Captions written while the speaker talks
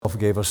himself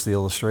gave us the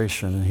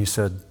illustration, and he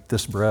said,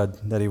 this bread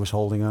that he was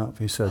holding up,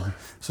 he said,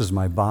 this is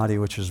my body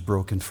which is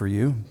broken for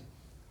you.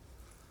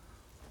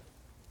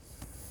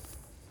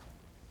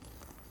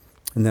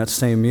 In that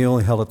same meal,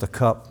 he held up the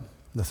cup,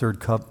 the third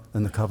cup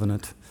in the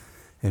covenant,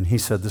 and he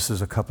said, this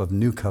is a cup of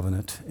new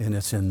covenant, and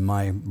it's in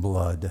my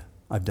blood.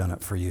 I've done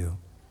it for you.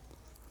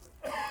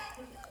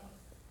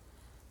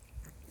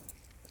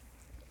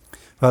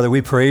 Father,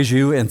 we praise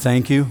you and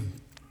thank you,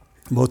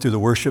 both through the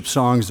worship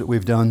songs that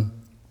we've done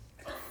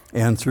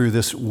and through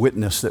this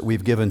witness that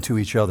we've given to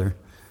each other,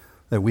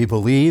 that we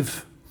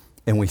believe,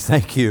 and we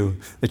thank you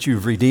that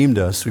you've redeemed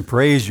us. We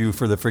praise you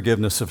for the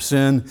forgiveness of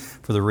sin,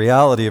 for the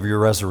reality of your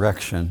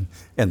resurrection,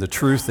 and the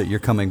truth that you're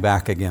coming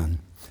back again.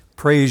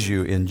 Praise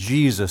you in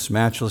Jesus'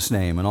 matchless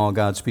name, and all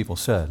God's people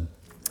said,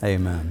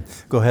 amen.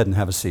 Go ahead and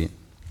have a seat.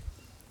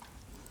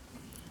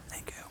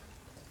 Thank you.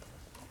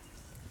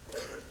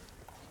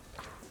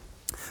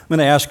 I'm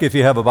going to ask you, if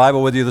you have a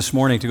Bible with you this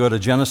morning, to go to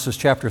Genesis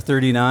chapter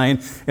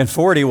 39 and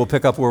 40. We'll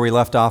pick up where we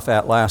left off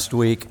at last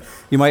week.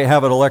 You might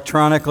have it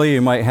electronically.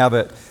 You might have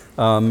it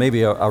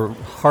maybe a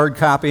hard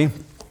copy.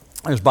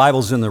 There's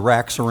Bibles in the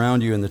racks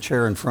around you in the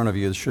chair in front of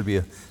you. There should be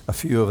a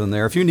few of them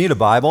there. If you need a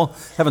Bible,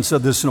 I haven't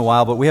said this in a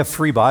while, but we have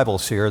free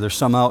Bibles here. There's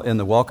some out in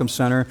the Welcome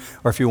Center,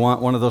 or if you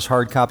want one of those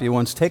hard copy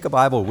ones, take a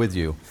Bible with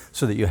you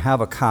so that you have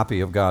a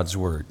copy of God's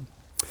Word.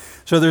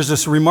 So there's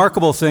this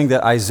remarkable thing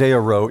that Isaiah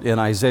wrote in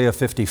Isaiah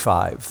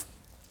 55.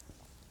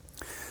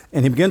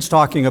 And he begins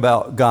talking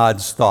about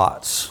God's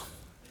thoughts.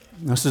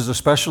 This is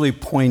especially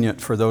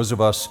poignant for those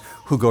of us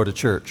who go to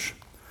church,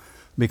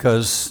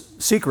 because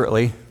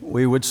secretly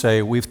we would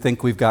say we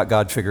think we've got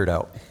God figured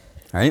out,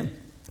 right?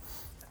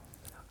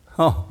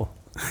 Oh,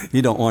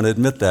 you don't want to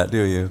admit that,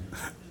 do you?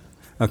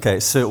 Okay,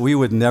 so we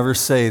would never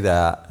say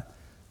that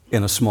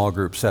in a small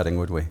group setting,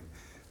 would we?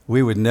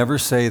 We would never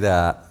say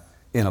that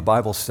in a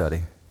Bible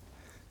study.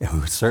 And we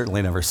would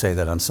certainly never say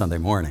that on Sunday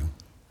morning.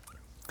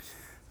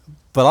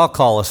 But I'll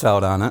call us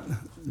out on it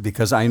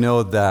because I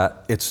know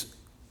that it's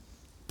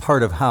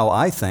part of how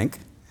I think.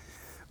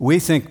 We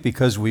think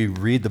because we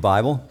read the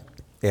Bible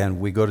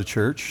and we go to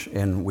church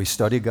and we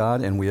study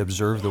God and we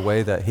observe the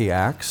way that He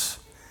acts,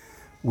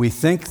 we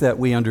think that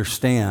we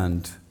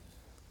understand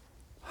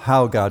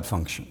how God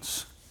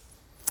functions.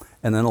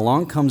 And then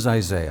along comes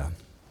Isaiah.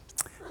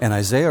 And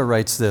Isaiah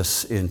writes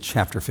this in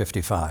chapter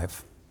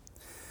 55.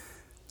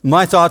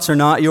 My thoughts are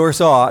not your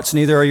thoughts,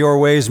 neither are your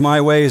ways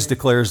my ways,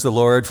 declares the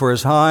Lord. For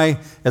as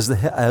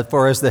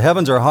the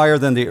heavens are higher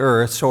than the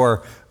earth, so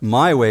are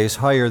my ways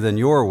higher than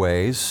your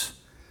ways,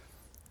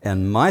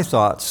 and my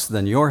thoughts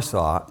than your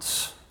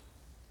thoughts.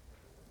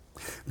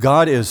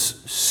 God is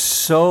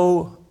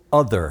so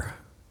other,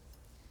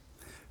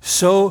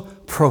 so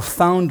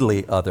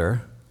profoundly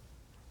other.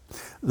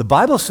 The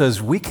Bible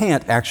says we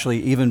can't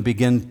actually even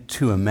begin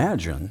to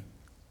imagine.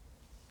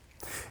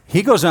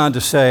 He goes on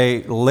to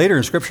say later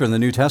in Scripture in the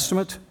New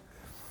Testament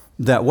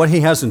that what He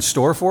has in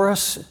store for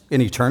us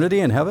in eternity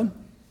in heaven,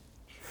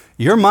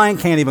 your mind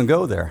can't even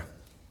go there.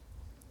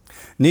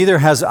 Neither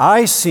has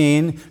eye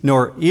seen,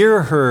 nor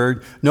ear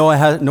heard, nor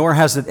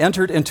has it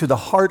entered into the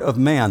heart of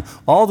man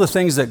all the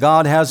things that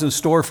God has in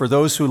store for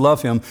those who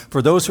love Him,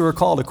 for those who are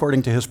called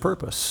according to His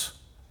purpose.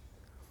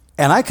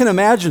 And I can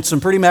imagine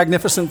some pretty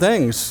magnificent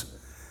things.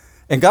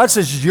 And God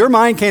says, your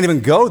mind can't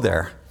even go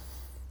there.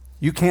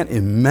 You can't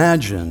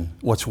imagine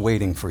what's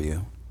waiting for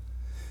you.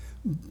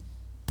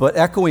 But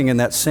echoing in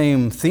that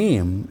same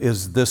theme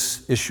is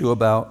this issue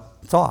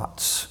about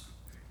thoughts,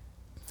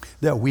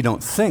 that we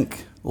don't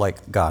think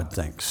like God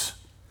thinks.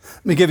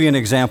 Let me give you an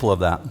example of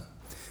that.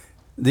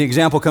 The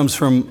example comes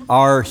from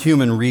our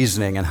human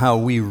reasoning and how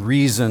we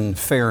reason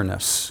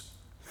fairness.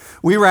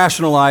 We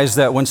rationalize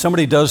that when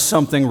somebody does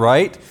something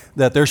right,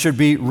 that there should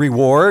be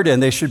reward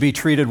and they should be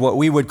treated what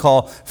we would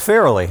call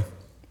fairly.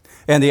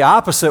 And the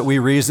opposite we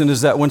reason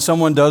is that when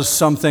someone does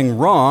something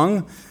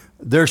wrong,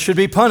 there should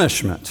be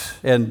punishment.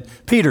 And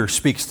Peter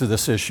speaks to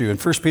this issue in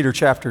 1 Peter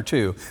chapter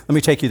 2. Let me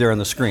take you there on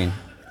the screen.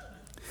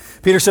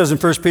 Peter says in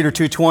 1 Peter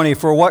 2:20,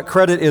 for what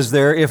credit is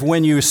there if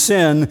when you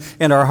sin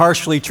and are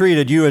harshly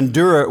treated, you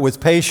endure it with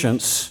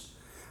patience?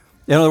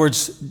 In other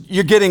words,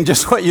 you're getting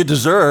just what you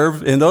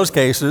deserve in those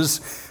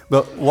cases.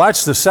 But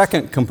watch the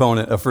second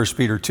component of 1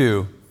 Peter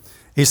 2.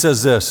 He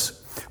says this,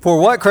 for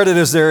what credit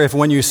is there if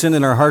when you sin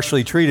and are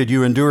harshly treated,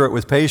 you endure it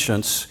with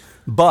patience?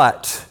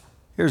 But,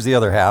 here's the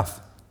other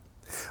half,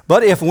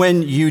 but if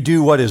when you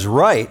do what is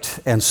right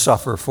and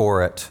suffer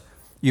for it,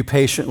 you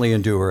patiently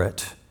endure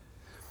it,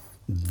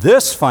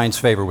 this finds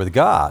favor with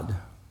God.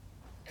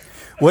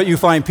 What you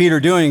find Peter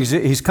doing is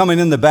he's coming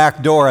in the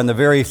back door on the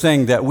very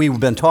thing that we've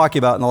been talking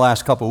about in the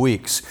last couple of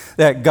weeks,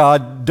 that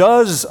God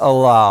does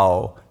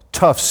allow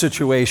tough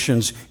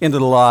situations into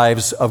the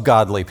lives of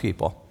godly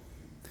people.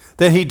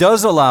 That He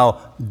does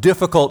allow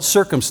difficult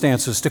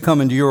circumstances to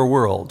come into your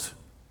world.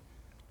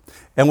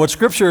 And what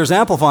Scripture is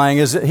amplifying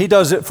is that He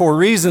does it for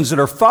reasons that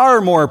are far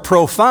more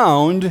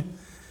profound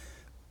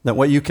than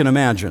what you can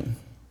imagine,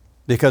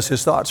 because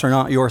His thoughts are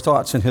not your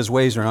thoughts and His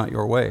ways are not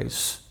your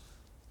ways.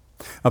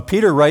 Now,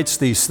 Peter writes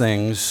these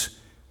things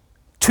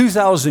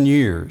 2,000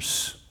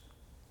 years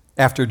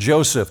after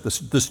Joseph,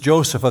 this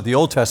Joseph of the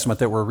Old Testament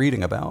that we're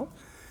reading about.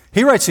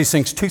 He writes these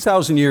things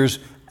 2,000 years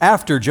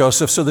after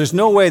Joseph, so there's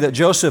no way that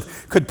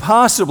Joseph could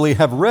possibly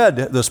have read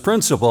this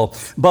principle,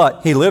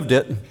 but he lived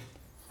it.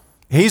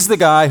 He's the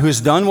guy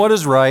who's done what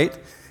is right.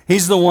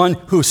 He's the one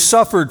who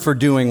suffered for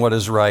doing what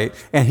is right,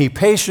 and he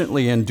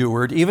patiently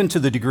endured, even to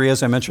the degree,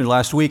 as I mentioned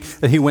last week,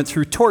 that he went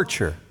through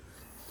torture.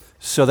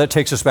 So that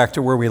takes us back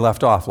to where we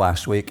left off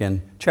last week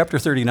in chapter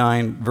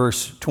 39,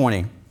 verse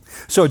 20.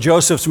 So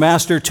Joseph's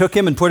master took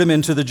him and put him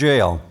into the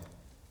jail,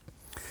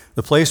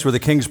 the place where the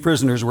king's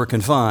prisoners were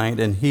confined,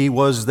 and he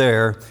was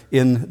there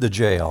in the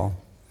jail.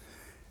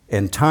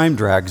 And time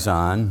drags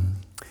on,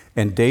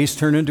 and days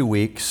turn into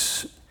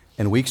weeks,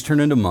 and weeks turn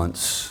into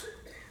months.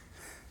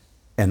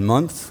 And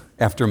month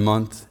after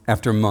month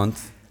after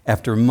month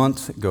after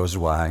month goes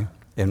by,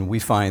 and we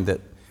find that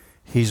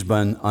he's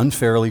been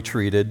unfairly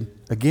treated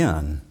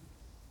again.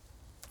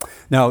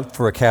 Now,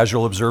 for a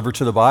casual observer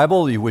to the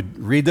Bible, you would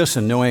read this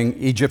and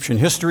knowing Egyptian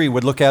history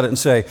would look at it and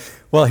say,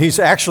 well, he's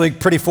actually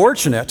pretty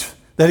fortunate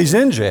that he's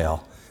in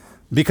jail.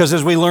 Because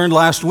as we learned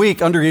last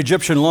week, under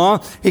Egyptian law,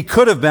 he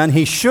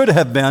should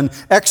have been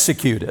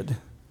executed.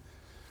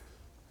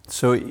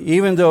 So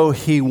even though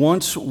he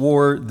once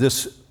wore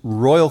this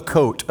royal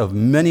coat of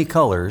many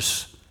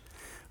colors,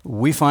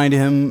 we find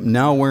him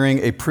now wearing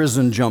a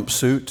prison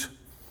jumpsuit,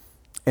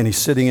 and he's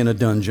sitting in a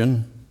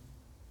dungeon,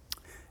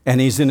 and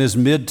he's in his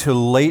mid to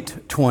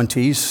late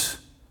 20s,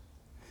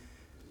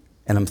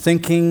 and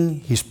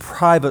he's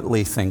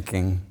privately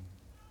thinking,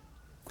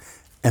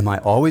 am I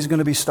always going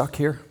to be stuck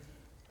here?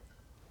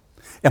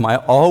 Am I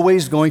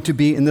always going to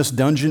be in this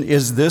dungeon?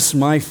 Is this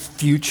my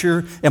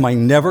future? Am I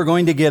never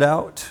going to get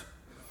out?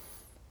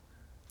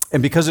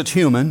 And because it's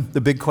human,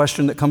 the big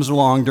question that comes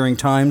along during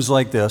times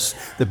like this,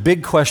 the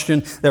big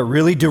question that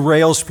really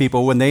derails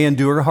people when they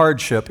endure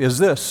hardship is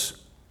this: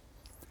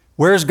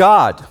 where's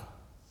God?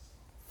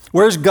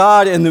 Where's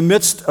God in the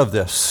midst of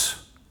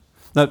this?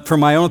 Now, from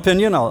my own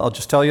opinion, I'll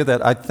just tell you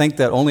that I think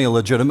that only a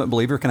legitimate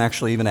believer can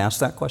actually even ask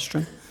that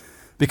question.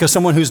 Because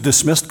someone who's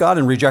dismissed God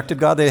and rejected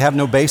God, they have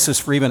no basis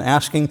for even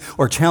asking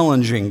or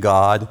challenging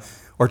God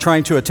or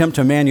trying to attempt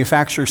to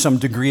manufacture some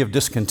degree of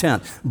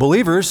discontent.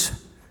 Believers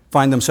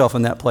find themselves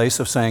in that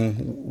place of saying,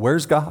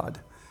 where's God?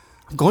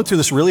 I'm going through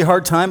this really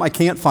hard time. I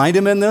can't find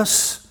him in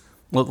this.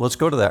 Well, let's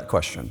go to that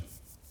question.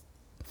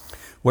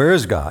 Where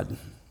is God?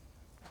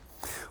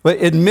 But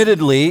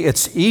admittedly,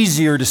 it's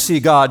easier to see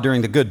God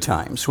during the good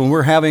times. When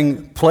we're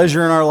having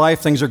pleasure in our life,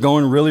 things are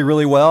going really,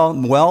 really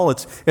well,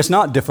 it's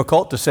not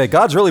difficult to say,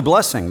 God's really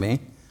blessing me.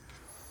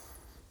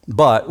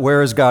 But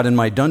where is God in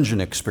my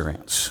dungeon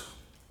experience?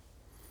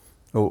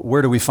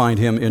 Where do we find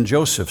him in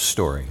Joseph's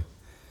story?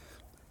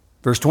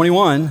 Verse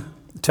 21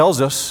 tells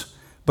us,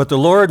 but the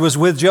Lord was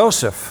with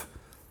Joseph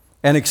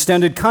and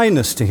extended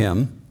kindness to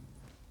him,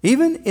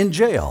 even in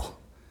jail,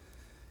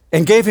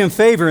 and gave him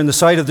favor in the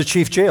sight of the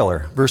chief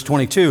jailer. Verse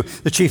 22,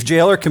 the chief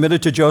jailer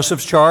committed to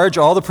Joseph's charge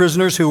all the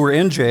prisoners who were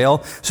in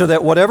jail, so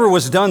that whatever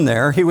was done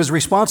there, he was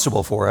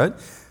responsible for it.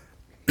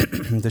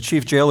 The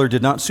chief jailer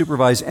did not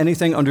supervise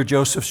anything under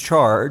Joseph's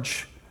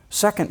charge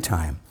second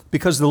time,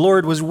 because the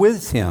Lord was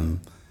with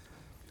him.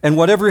 And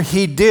whatever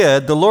he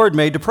did, the Lord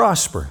made to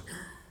prosper.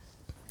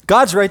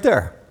 God's right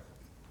there.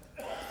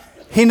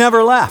 He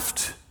never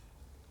left.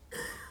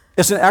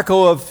 It's an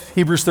echo of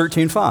Hebrews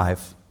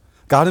 13:5.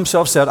 God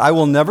himself said, I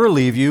will never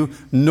leave you,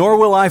 nor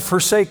will I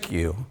forsake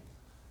you.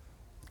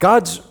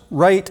 God's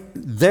right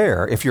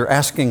there. If you're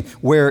asking,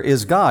 where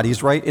is God?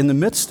 He's right in the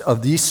midst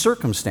of these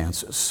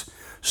circumstances.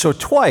 So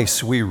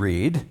twice we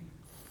read,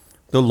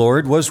 the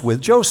Lord was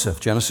with Joseph,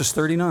 Genesis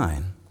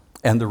 39.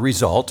 And the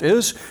result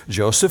is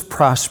Joseph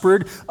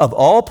prospered of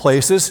all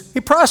places.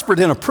 He prospered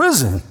in a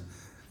prison.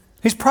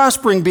 He's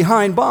prospering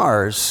behind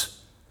bars.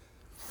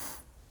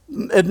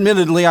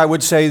 Admittedly, I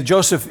would say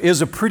Joseph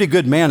is a pretty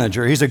good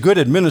manager. He's a good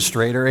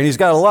administrator, and he's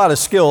got a lot of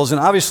skills,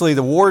 and obviously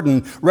the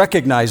warden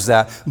recognized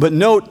that. But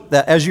note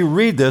that as you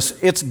read this,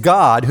 it's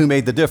God who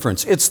made the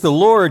difference. It's the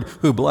Lord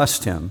who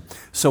blessed him.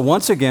 So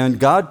once again,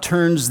 God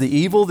turns the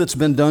evil that's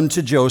been done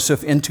to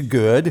Joseph into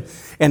good,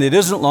 and it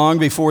isn't long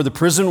before the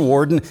prison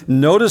warden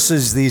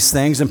notices these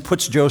things and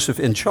puts Joseph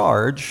in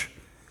charge.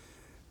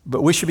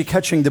 But we should be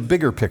catching the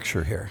bigger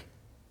picture here.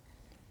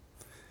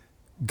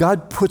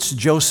 God puts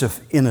Joseph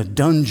in a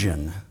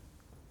dungeon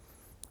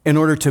in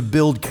order to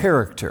build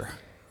character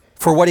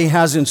for what he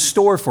has in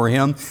store for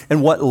him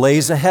and what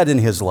lays ahead in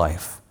his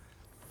life.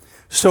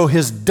 So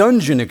his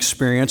dungeon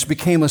experience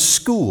became a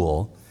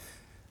school,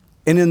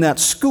 and in that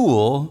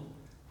school,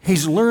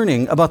 he's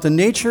learning about the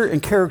nature and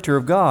character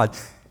of God,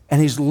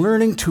 and he's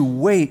learning to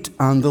wait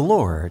on the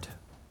Lord.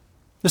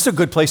 This is a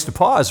good place to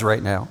pause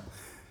right now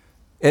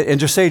and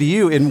just say to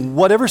you, in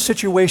whatever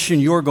situation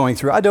you're going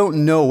through, I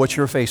don't know what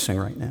you're facing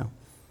right now.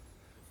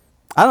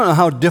 I don't know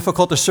how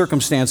difficult the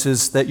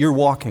circumstances that you're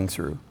walking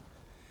through,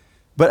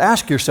 but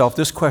ask yourself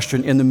this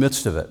question in the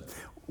midst of it.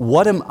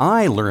 What am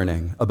I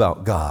learning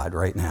about God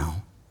right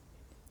now?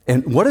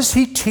 And what is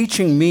he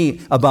teaching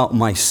me about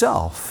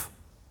myself?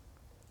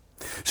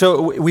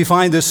 So we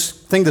find this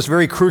thing that's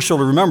very crucial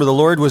to remember. The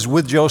Lord was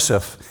with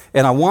Joseph,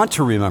 and I want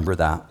to remember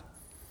that.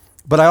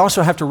 But I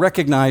also have to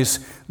recognize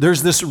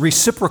there's this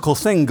reciprocal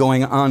thing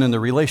going on in the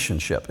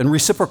relationship. And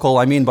reciprocal,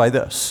 I mean by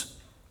this.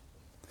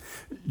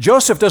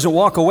 Joseph doesn't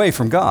walk away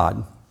from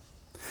God.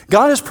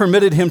 God has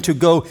permitted him to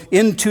go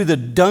into the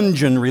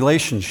dungeon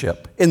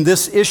relationship in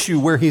this issue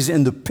where he's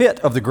in the pit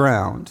of the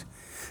ground.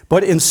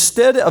 But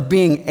instead of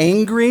being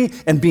angry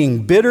and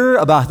being bitter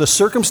about the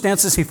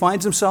circumstances he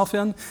finds himself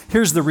in,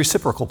 here's the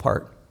reciprocal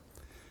part.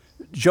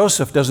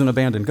 Joseph doesn't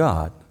abandon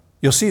God.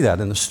 You'll see that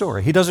in the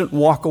story. He doesn't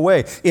walk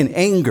away in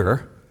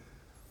anger.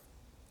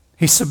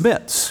 He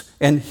submits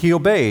and he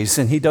obeys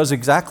and he does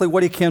exactly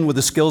what he can with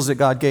the skills that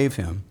God gave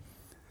him.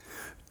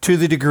 To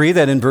the degree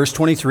that in verse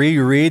 23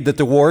 you read that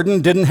the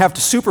warden didn't have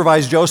to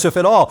supervise Joseph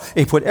at all.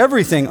 He put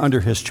everything under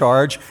his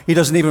charge. He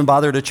doesn't even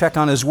bother to check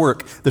on his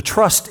work. The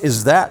trust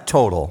is that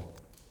total.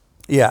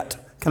 Yet,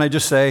 can I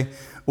just say,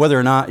 whether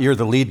or not you're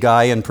the lead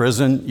guy in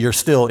prison, you're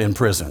still in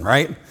prison,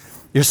 right?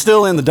 You're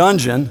still in the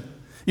dungeon.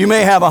 You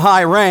may have a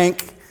high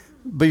rank,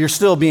 but you're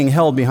still being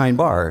held behind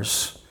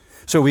bars.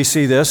 So we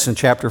see this in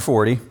chapter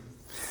 40.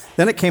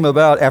 Then it came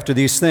about after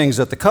these things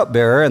that the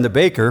cupbearer and the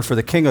baker for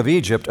the king of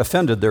Egypt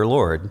offended their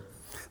lord,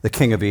 the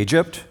king of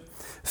Egypt.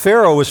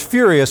 Pharaoh was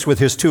furious with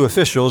his two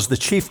officials, the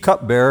chief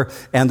cupbearer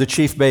and the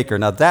chief baker.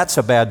 Now that's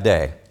a bad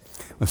day.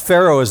 When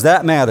Pharaoh is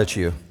that mad at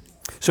you.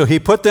 So he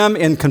put them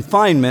in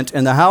confinement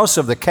in the house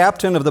of the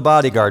captain of the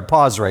bodyguard.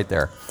 Pause right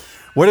there.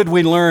 What did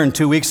we learn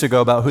 2 weeks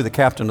ago about who the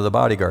captain of the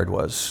bodyguard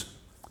was?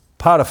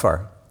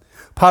 Potiphar.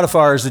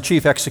 Potiphar is the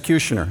chief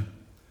executioner.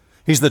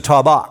 He's the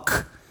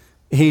tabak.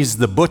 He's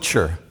the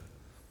butcher.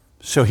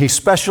 So he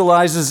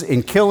specializes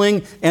in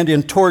killing and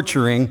in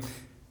torturing.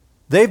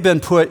 They've been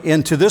put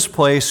into this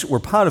place where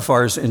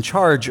Potiphar is in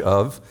charge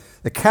of,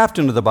 the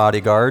captain of the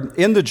bodyguard,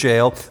 in the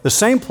jail, the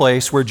same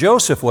place where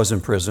Joseph was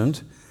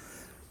imprisoned.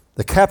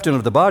 The captain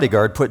of the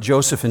bodyguard put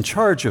Joseph in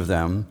charge of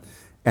them,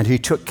 and he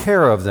took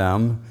care of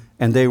them,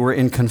 and they were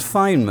in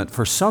confinement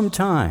for some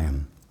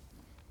time.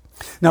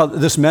 Now,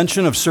 this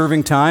mention of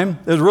serving time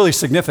is really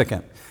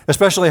significant,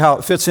 especially how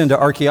it fits into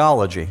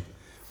archaeology.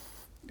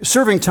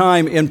 Serving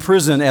time in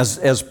prison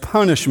as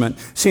punishment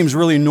seems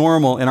really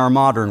normal in our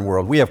modern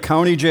world. We have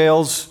county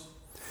jails,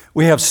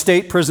 we have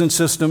state prison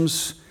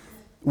systems,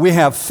 we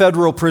have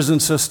federal prison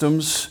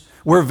systems.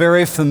 We're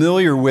very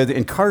familiar with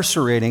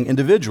incarcerating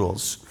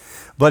individuals.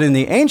 But in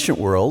the ancient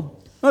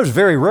world, that was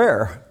very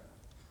rare.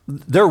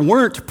 There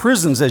weren't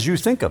prisons as you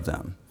think of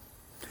them.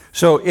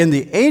 So in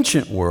the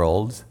ancient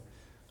world,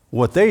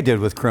 what they did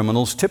with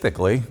criminals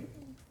typically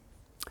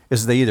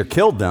is they either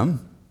killed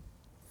them,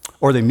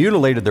 or they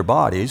mutilated their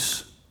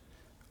bodies,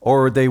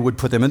 or they would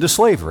put them into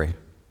slavery,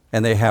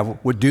 and they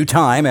would do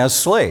time as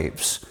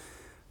slaves.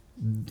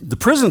 The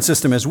prison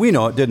system as we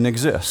know it didn't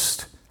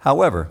exist.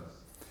 However,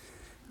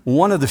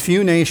 one of the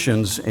few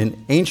nations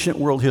in ancient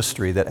world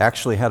history that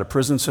actually had a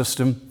prison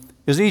system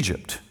is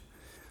Egypt.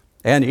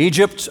 And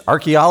Egypt,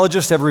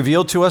 archaeologists have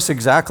revealed to us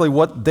exactly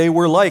what they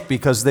were like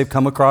because they've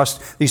come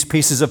across these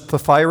pieces of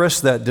papyrus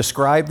that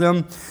describe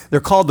them. They're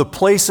called the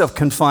place of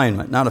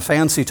confinement. Not a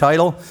fancy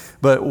title,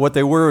 but what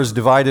they were is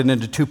divided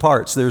into two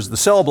parts. There's the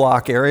cell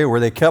block area where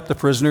they kept the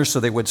prisoners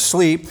so they would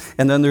sleep,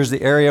 and then there's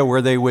the area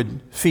where they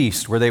would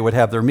feast, where they would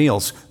have their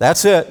meals.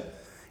 That's it.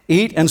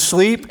 Eat and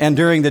sleep, and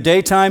during the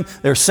daytime,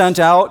 they're sent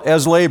out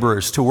as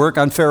laborers to work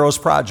on Pharaoh's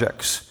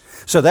projects.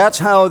 So that's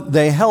how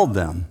they held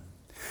them.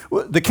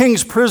 The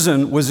king's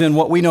prison was in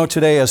what we know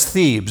today as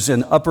Thebes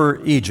in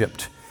Upper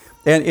Egypt.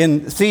 And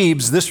in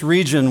Thebes, this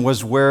region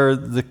was where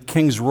the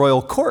king's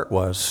royal court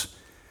was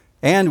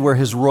and where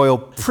his royal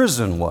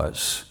prison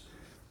was.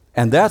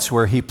 And that's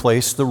where he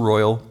placed the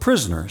royal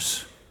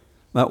prisoners.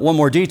 Now, one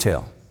more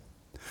detail.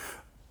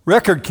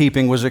 Record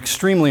keeping was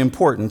extremely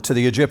important to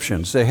the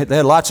Egyptians. They had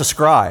lots of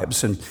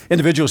scribes and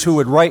individuals who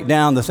would write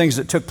down the things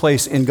that took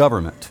place in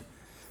government.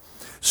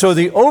 So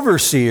the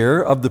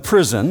overseer of the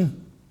prison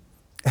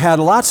had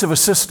lots of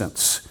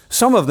assistants.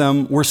 Some of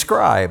them were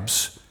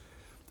scribes.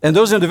 And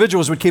those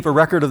individuals would keep a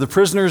record of the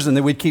prisoners, and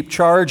they would keep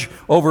charge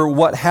over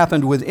what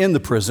happened within the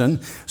prison.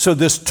 So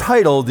this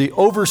title, the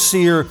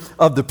overseer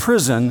of the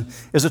prison,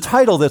 is a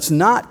title that's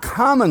not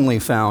commonly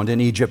found in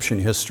Egyptian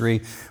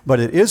history, but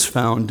it is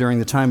found during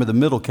the time of the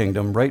Middle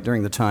Kingdom, right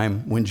during the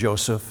time when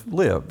Joseph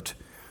lived,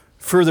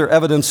 further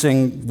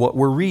evidencing what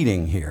we're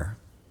reading here.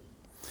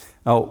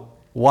 Now,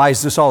 why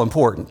is this all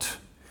important?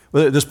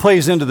 Well, this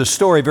plays into the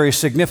story very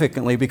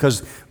significantly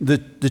because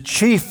the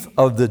chief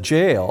of the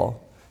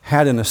jail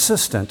had an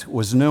assistant,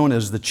 was known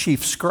as the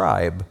chief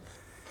scribe.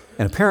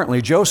 And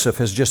apparently Joseph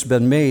has just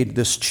been made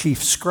this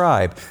chief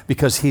scribe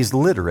because he's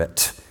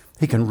literate.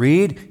 He can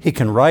read, he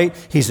can write,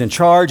 he's in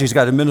charge, he's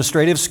got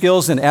administrative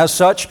skills, and as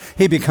such,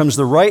 he becomes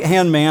the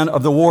right-hand man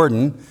of the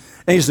warden,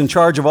 and he's in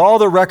charge of all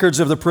the records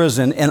of the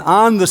prison. And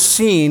on the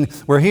scene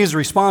where he's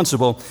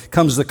responsible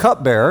comes the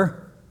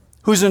cupbearer,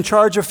 who's in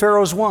charge of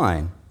Pharaoh's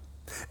wine,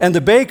 and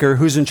the baker,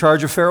 who's in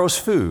charge of Pharaoh's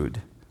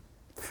food.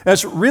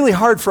 It's really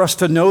hard for us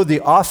to know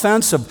the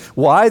offense of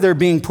why they're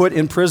being put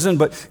in prison,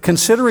 but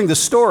considering the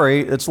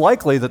story, it's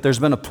likely that there's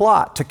been a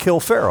plot to kill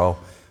Pharaoh,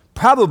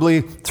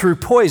 probably through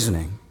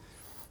poisoning.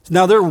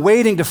 Now, they're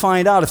waiting to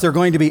find out if they're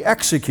going to be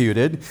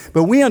executed,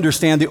 but we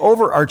understand the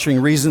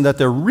overarching reason that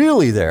they're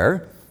really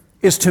there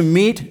is to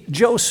meet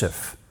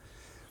Joseph.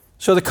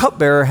 So the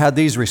cupbearer had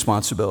these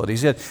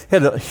responsibilities. He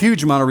had a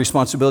huge amount of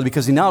responsibility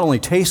because he not only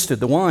tasted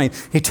the wine,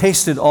 he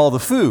tasted all the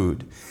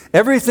food.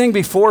 Everything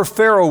before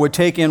Pharaoh would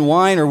take in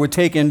wine or would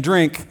take in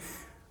drink,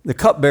 the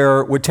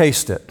cupbearer would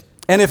taste it.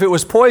 And if it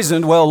was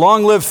poisoned, well,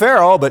 long live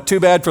Pharaoh, but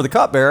too bad for the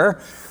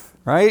cupbearer,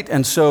 right?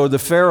 And so the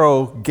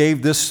Pharaoh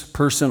gave this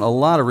person a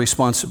lot of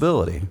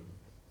responsibility.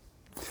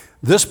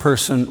 This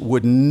person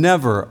would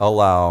never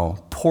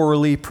allow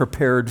poorly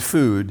prepared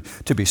food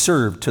to be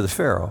served to the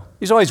Pharaoh.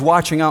 He's always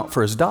watching out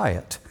for his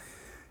diet.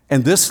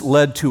 And this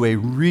led to a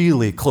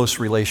really close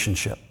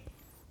relationship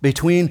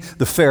between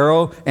the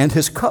Pharaoh and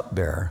his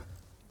cupbearer.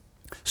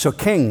 So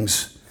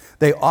kings,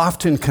 they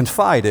often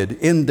confided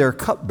in their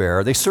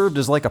cupbearer. They served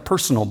as like a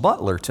personal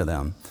butler to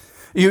them.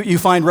 You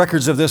find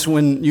records of this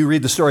when you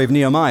read the story of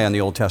Nehemiah in the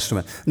Old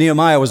Testament.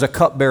 Nehemiah was a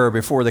cupbearer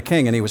before the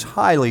king, and he was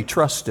highly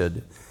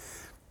trusted.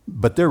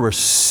 But there were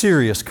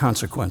serious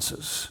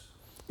consequences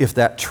if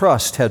that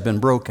trust had been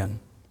broken.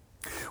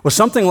 Well,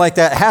 something like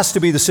that has to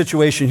be the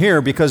situation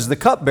here because the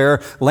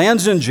cupbearer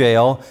lands in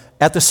jail.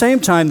 At the same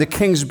time, the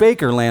king's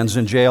baker lands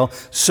in jail.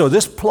 So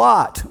this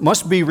plot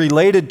must be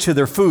related to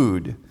their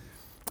food.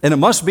 And it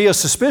must be a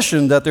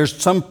suspicion that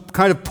there's some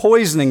kind of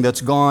poisoning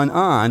that's gone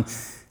on.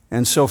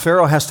 And so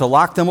Pharaoh has to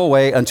lock them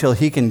away until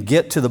he can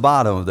get to the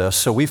bottom of this.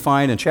 So we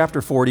find in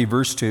chapter 40,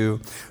 verse 2,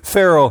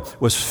 Pharaoh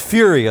was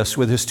furious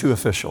with his two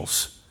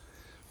officials.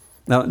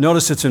 Now,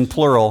 notice it's in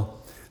plural,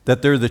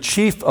 that they're the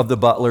chief of the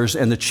butlers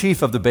and the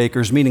chief of the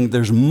bakers, meaning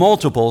there's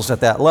multiples at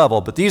that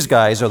level, but these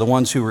guys are the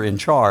ones who are in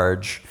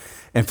charge,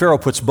 and Pharaoh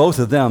puts both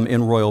of them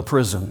in royal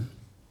prison.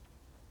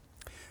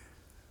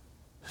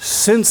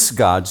 Since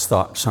God's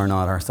thoughts are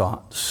not our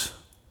thoughts,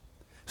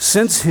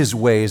 since his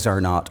ways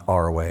are not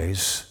our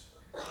ways,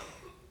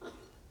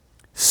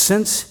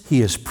 since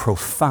he is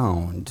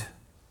profound,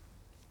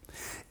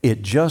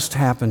 it just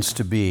happens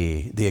to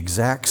be the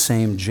exact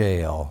same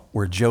jail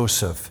where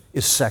Joseph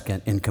is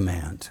second in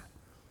command.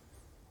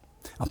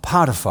 Now,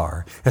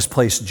 Potiphar has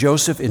placed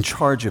Joseph in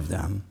charge of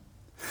them.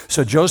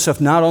 So Joseph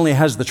not only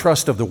has the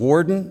trust of the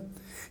warden,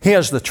 he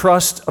has the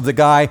trust of the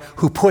guy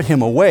who put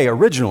him away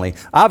originally,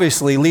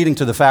 obviously leading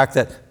to the fact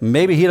that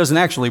maybe he doesn't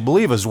actually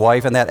believe his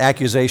wife and that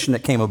accusation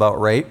that came about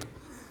rape.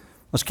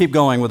 Let's keep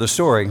going with the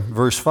story.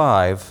 Verse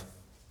 5.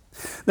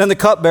 Then the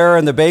cupbearer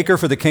and the baker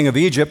for the king of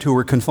Egypt, who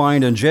were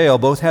confined in jail,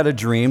 both had a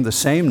dream the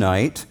same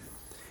night,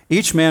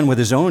 each man with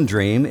his own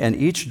dream, and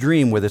each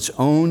dream with its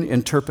own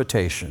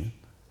interpretation.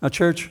 Now,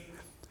 church,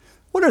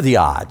 what are the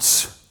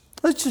odds?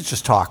 Let's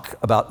just talk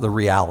about the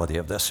reality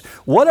of this.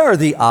 What are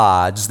the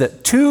odds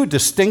that two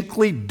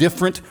distinctly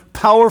different,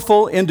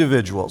 powerful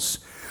individuals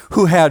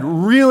who had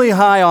really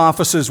high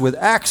offices with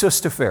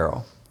access to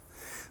Pharaoh,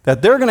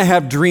 that they're going to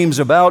have dreams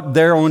about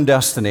their own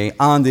destiny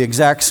on the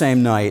exact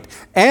same night,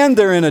 and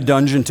they're in a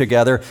dungeon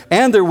together,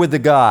 and they're with the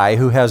guy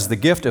who has the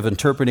gift of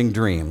interpreting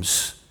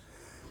dreams?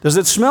 Does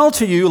it smell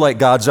to you like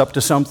God's up to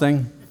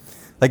something?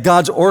 Like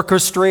God's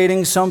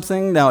orchestrating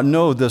something? Now,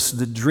 know this,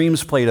 the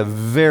dreams played a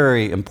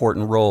very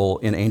important role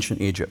in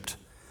ancient Egypt.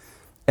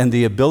 And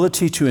the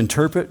ability to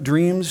interpret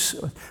dreams,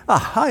 a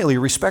highly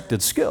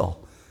respected skill.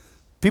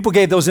 People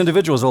gave those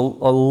individuals a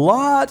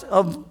lot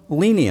of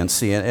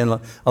leniency and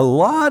a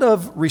lot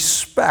of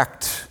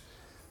respect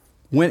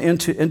went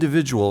into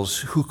individuals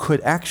who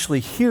could actually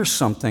hear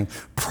something,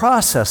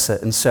 process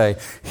it, and say,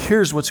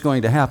 here's what's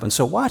going to happen.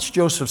 So watch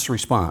Joseph's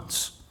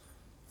response.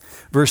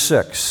 Verse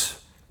 6.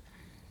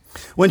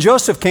 When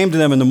Joseph came to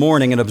them in the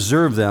morning and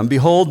observed them,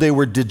 behold, they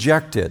were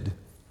dejected.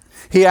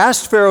 He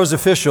asked Pharaoh's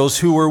officials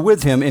who were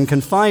with him in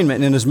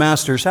confinement in his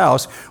master's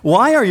house,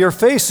 why are your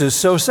faces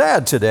so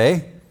sad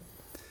today?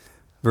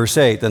 Verse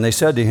 8, then they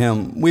said to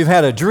him, we've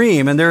had a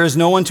dream, and there is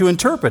no one to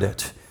interpret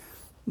it.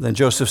 Then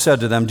Joseph said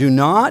to them, do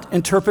not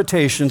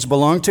interpretations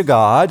belong to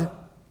God?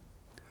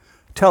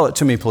 Tell it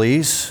to me,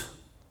 please.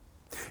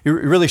 You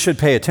really should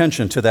pay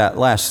attention to that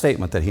last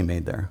statement that he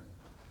made there.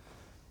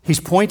 He's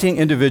pointing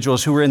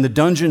individuals who were in the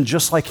dungeon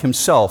just like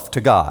himself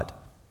to God.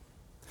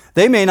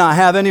 They may not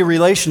have any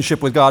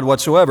relationship with God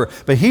whatsoever,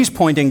 but he's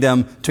pointing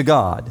them to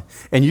God.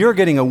 And you're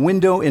getting a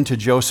window into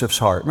Joseph's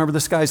heart. Remember,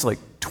 this guy's like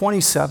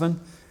 27,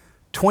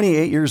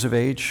 28 years of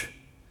age.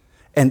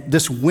 And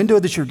this window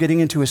that you're getting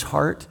into his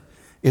heart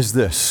is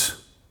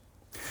this.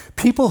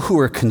 People who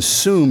are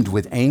consumed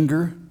with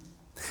anger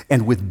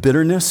and with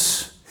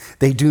bitterness,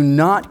 they do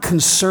not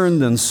concern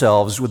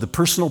themselves with the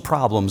personal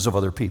problems of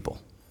other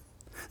people.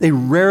 They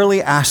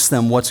rarely ask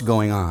them what's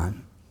going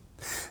on.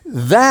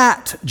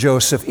 That,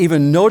 Joseph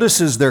even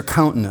notices their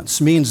countenance,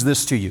 means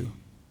this to you.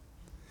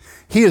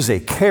 He is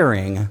a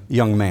caring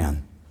young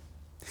man.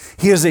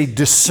 He is a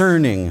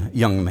discerning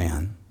young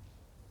man.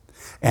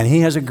 And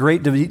he has a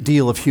great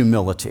deal of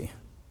humility.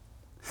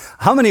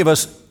 How many of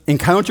us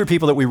encounter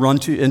people that we run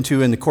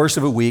into in the course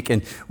of a week,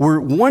 and we're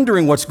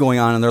wondering what's going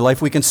on in their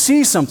life. We can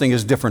see something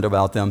is different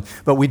about them,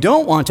 but we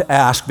don't want to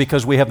ask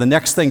because we have the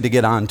next thing to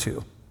get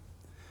onto.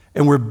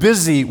 And we're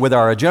busy with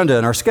our agenda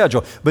and our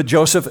schedule. But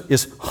Joseph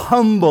is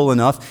humble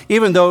enough,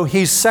 even though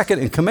he's second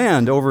in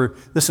command over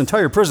this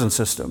entire prison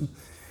system,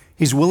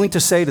 he's willing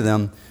to say to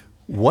them,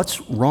 "What's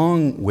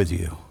wrong with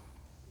you?"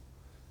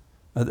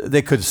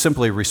 They could have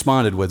simply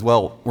responded with,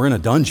 "Well, we're in a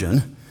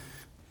dungeon."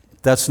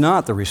 That's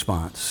not the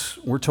response.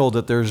 We're told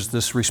that there's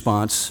this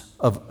response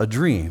of a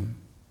dream.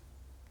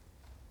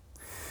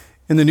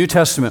 In the New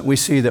Testament, we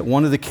see that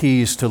one of the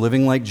keys to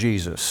living like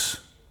Jesus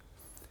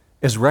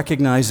is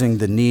recognizing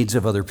the needs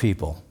of other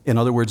people. In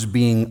other words,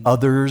 being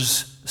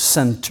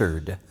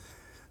others-centered.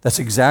 That's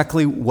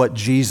exactly what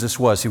Jesus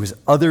was. He was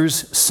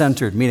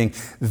others-centered, meaning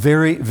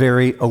very,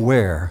 very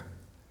aware.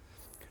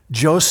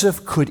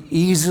 Joseph could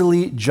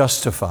easily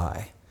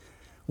justify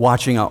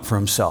watching out for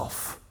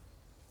himself.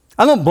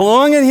 I don't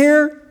belong in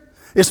here.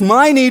 It's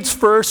my needs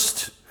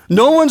first.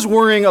 No one's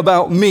worrying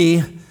about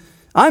me.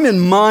 I'm in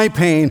my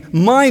pain.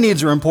 My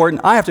needs are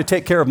important. I have to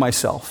take care of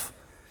myself.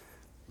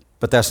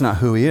 But that's not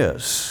who he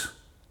is.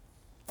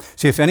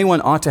 See, if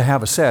anyone ought to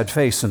have a sad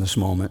face in this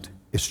moment,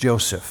 it's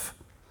Joseph.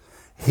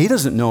 He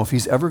doesn't know if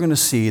he's ever going to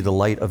see the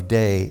light of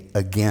day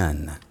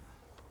again.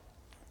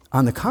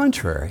 On the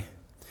contrary,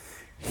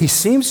 he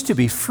seems to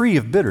be free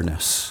of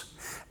bitterness.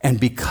 And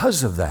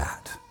because of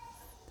that,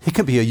 he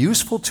can be a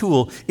useful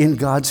tool in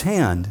God's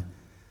hand.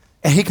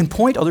 And he can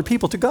point other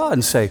people to God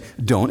and say,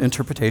 "Don't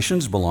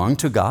interpretations belong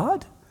to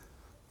God?"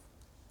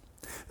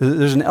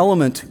 There's an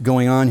element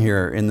going on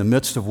here in the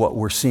midst of what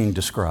we're seeing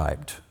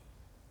described.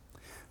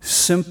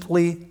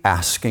 Simply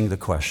asking the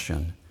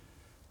question,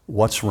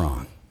 what's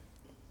wrong?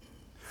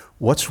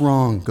 What's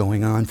wrong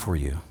going on for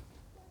you?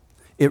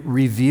 It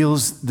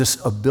reveals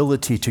this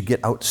ability to get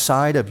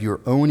outside of your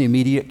own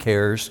immediate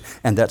cares,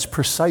 and that's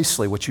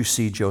precisely what you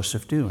see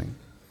Joseph doing.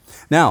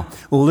 Now,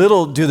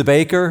 little do the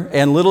baker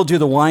and little do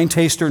the wine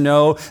taster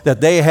know that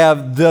they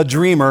have the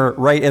dreamer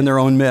right in their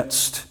own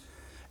midst.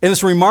 And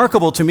it's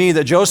remarkable to me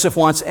that Joseph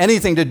wants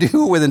anything to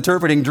do with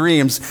interpreting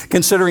dreams,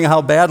 considering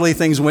how badly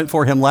things went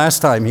for him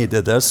last time he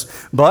did this.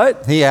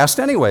 But he asked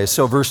anyway.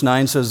 So verse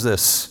 9 says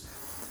this: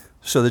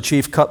 "So the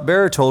chief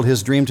cupbearer told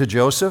his dream to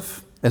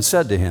Joseph and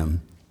said to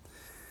him,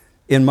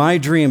 'In my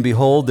dream,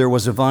 behold, there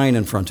was a vine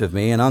in front of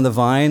me, and on the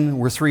vine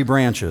were 3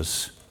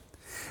 branches.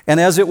 And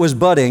as it was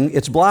budding,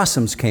 its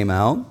blossoms came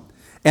out,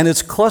 and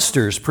its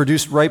clusters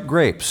produced ripe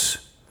grapes.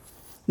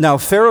 Now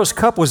Pharaoh's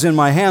cup was in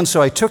my hand,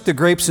 so I took the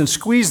grapes and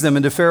squeezed them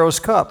into Pharaoh's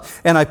cup,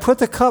 and I put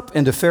the cup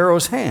into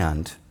Pharaoh's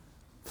hand.'"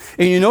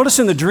 And you notice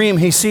in the dream,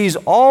 he sees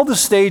all the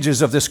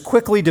stages of this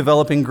quickly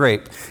developing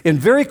grape in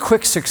very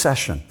quick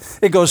succession.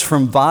 It goes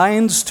from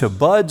vines to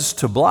buds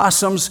to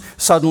blossoms.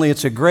 Suddenly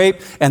it's a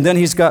grape, and then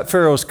he's got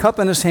Pharaoh's cup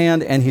in his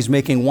hand, and he's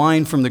making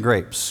wine from the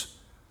grapes.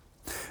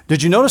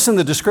 Did you notice in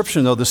the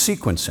description, though, the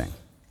sequencing?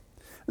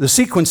 The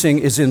sequencing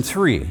is in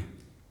 3.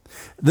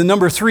 The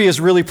number 3 is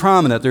really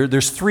prominent.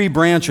 There's 3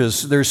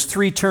 branches. There's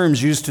 3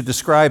 terms used to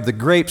describe the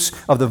grapes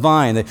of the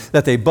vine,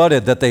 that they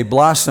budded, that they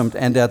blossomed,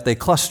 and that they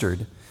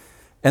clustered.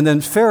 And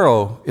then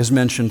Pharaoh is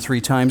mentioned 3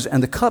 times,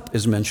 and the cup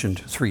is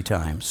mentioned 3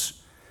 times.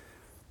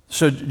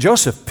 So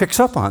Joseph picks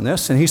up on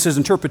this, and he says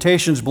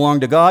interpretations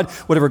belong to God.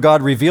 Whatever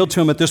God revealed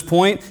to him at this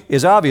point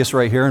is obvious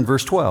right here in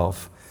verse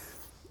 12.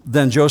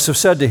 "Then Joseph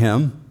said to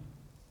him,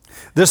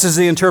 'This is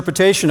the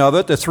interpretation of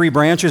it. The 3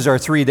 branches are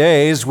 3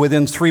 days.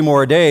 Within 3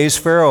 more days,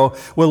 Pharaoh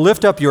will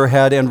lift up your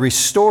head and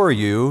restore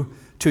you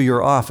to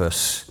your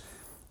office.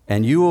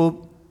 And you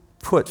will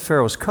put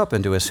Pharaoh's cup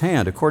into his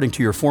hand, according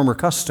to your former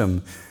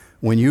custom,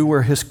 when you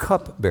were his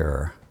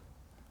cupbearer.'"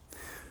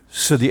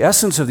 So the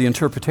essence of the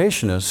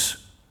interpretation is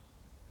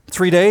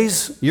 3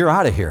 days, you're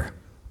out of here.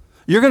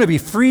 You're going to be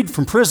freed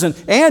from prison,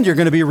 and you're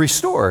going to be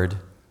restored.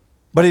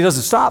 But he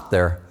doesn't stop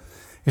there.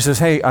 He says,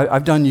 "Hey,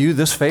 I've done you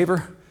this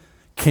favor.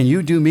 Can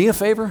you do me a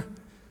favor?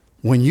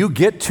 When you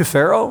get to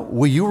Pharaoh,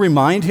 will you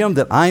remind him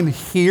that I'm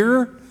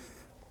here?"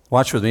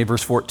 Watch with me,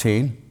 verse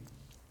 14.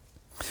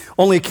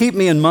 "Only keep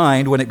me in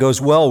mind when it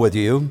goes well with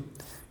you,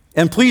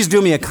 and please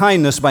do me a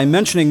kindness by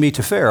mentioning me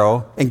to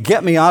Pharaoh and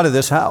get me out of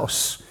this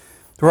house.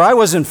 For I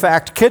was in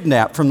fact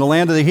kidnapped from the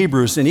land of the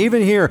Hebrews, and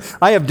even here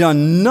I have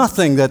done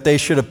nothing that they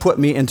should have put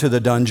me into the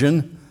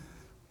dungeon."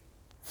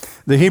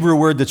 The Hebrew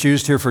word that's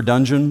used here for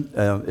dungeon,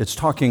 it's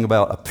talking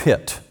about a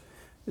pit.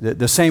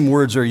 The same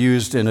words are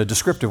used in a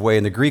descriptive way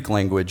in the Greek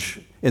language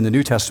in the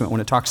New Testament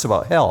when it talks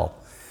about hell.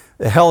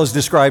 Hell is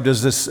described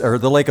as this, or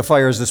the lake of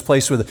fire is this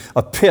place with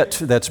a pit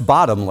that's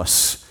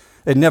bottomless.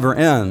 It never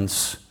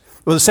ends.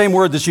 Well, the same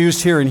word that's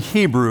used here in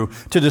Hebrew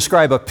to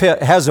describe a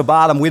pit has a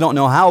bottom. We don't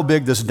know how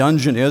big this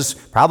dungeon is,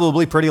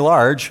 probably pretty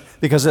large,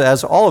 because it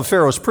has all of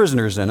Pharaoh's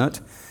prisoners in it.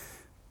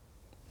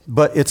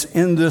 But it's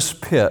in this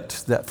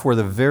pit that for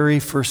the very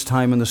first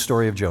time in the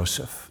story of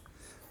Joseph,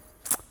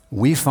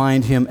 we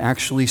find him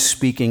actually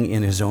speaking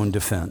in his own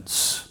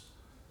defense.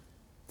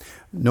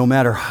 No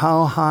matter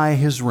how high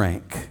his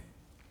rank,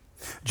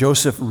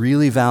 Joseph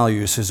really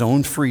values his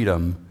own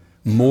freedom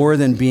more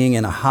than being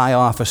in a high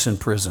office in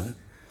prison.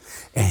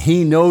 And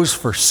he knows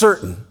for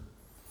certain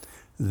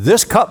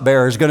this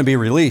cupbearer is going to be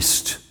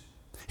released.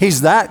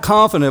 He's that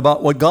confident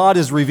about what God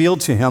has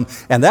revealed to him,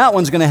 and that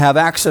one's going to have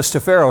access to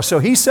Pharaoh. So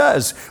he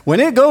says, when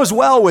it goes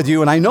well with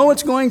you, and I know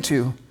it's going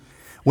to,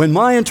 when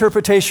my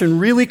interpretation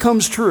really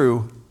comes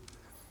true,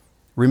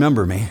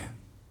 remember me.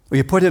 Will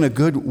you put in a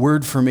good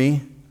word for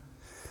me?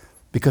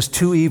 Because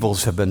two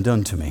evils have been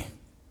done to me.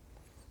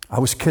 I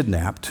was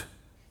kidnapped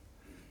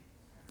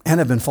and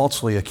have been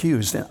falsely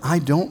accused, and I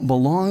don't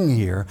belong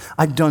here.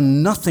 I've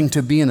done nothing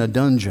to be in a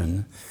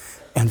dungeon.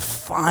 And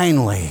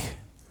finally,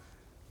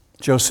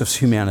 Joseph's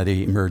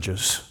humanity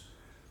emerges.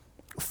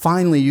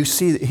 Finally, you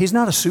see that he's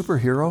not a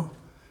superhero.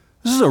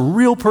 This is a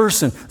real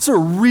person. This is a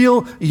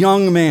real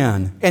young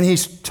man. And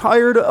he's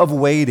tired of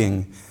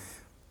waiting.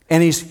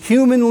 And he's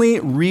humanly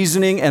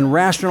reasoning and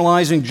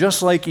rationalizing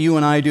just like you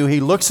and I do.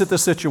 He looks at the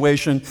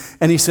situation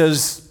and he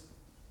says,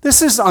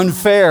 this is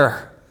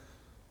unfair.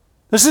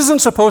 This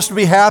isn't supposed to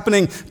be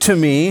happening to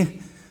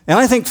me. And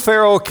I think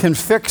Pharaoh can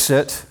fix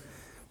it.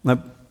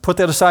 Now, put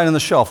that aside on the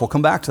shelf. We'll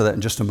come back to that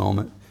in just a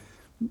moment.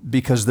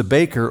 Because the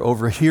baker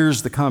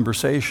overhears the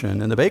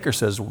conversation, and the baker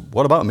says,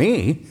 what about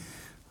me?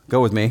 Go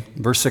with me,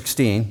 verse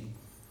 16.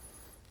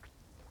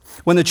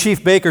 When the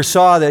chief baker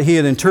saw that he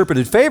had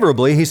interpreted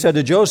favorably, he said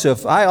to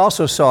Joseph, I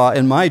also saw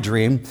in my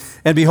dream,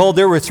 and behold,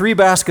 there were 3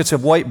 baskets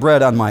of white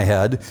bread on my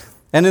head,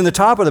 and in the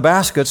top of the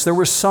baskets there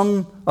were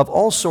some of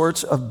all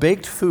sorts of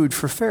baked food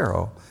for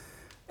Pharaoh,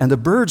 and the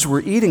birds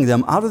were eating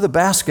them out of the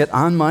basket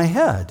on my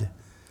head.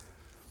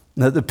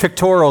 The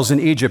pictorials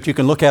in Egypt, you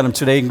can look at them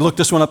today. You can look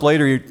this one up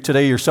later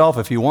today yourself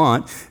if you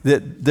want.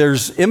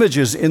 There's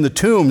images in the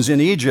tombs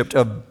in Egypt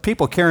of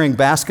people carrying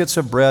baskets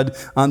of bread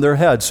on their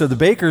heads. So the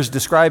baker's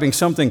describing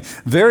something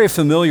very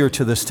familiar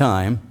to this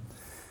time.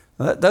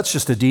 That's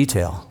just a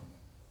detail.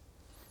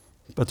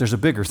 But there's a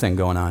bigger thing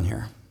going on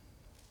here.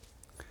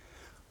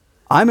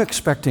 I'm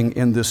expecting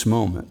in this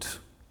moment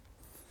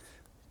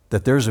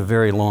that there's a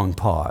very long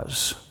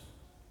pause.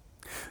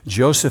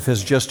 Joseph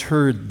has just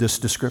heard this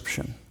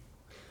description.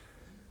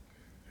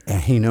 And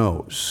he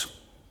knows.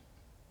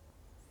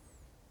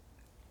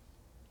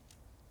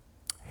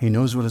 He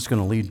knows what it's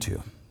going to lead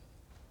to.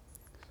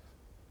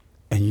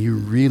 And you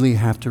really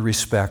have to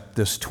respect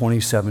this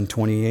 27,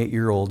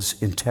 28-year-old's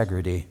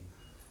integrity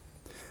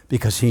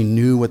because he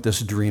knew what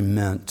this dream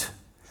meant.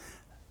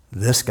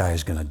 This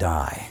guy's going to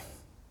die.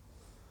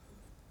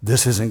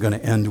 This isn't going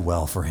to end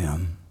well for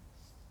him.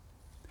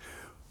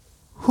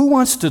 Who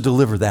wants to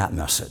deliver that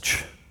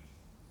message?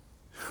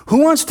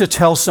 Who wants to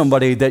tell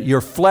somebody that your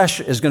flesh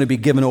is going to be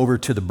given over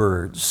to the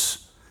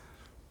birds?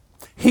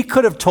 He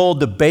could have told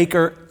the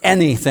baker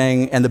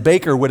anything, and the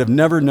baker would have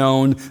never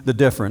known the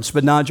difference,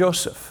 but not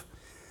Joseph,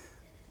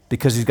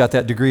 because he's got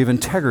that degree of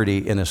integrity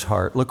in his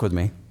heart. Look with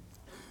me.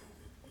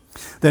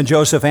 Then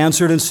Joseph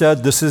answered and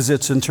said, this is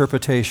its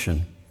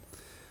interpretation.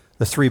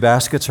 The 3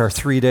 baskets are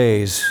 3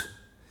 days.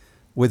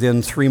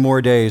 Within 3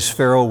 more days,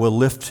 Pharaoh will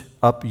lift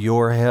up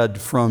your head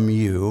from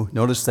you.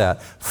 Notice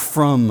that,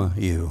 from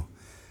you.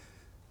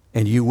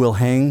 And you will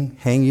hang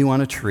you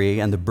on a tree,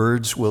 and the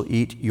birds will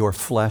eat your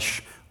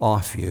flesh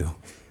off you.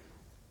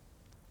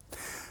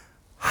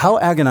 How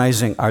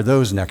agonizing are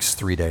those next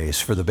 3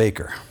 days for the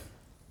baker?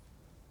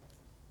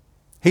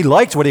 He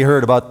liked what he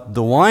heard about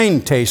the wine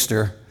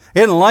taster.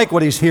 He didn't like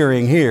what he's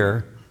hearing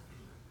here.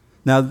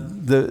 Now,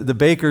 the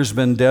baker's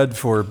been dead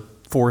for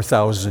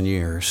 4,000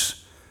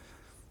 years.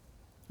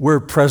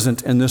 We're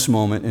present in this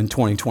moment in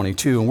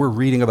 2022, and we're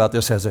reading about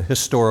this as a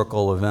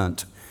historical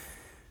event.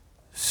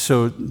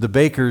 So the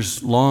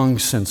baker's long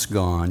since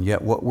gone,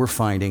 yet what we're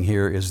finding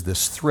here is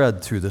this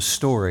thread through the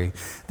story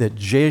that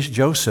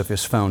Joseph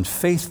is found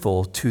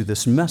faithful to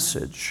this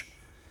message.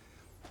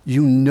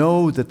 You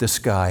know that this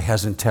guy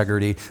has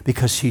integrity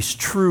because he's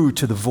true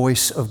to the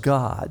voice of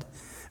God,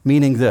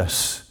 meaning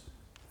this: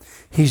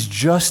 he's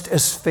just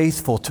as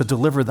faithful to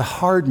deliver the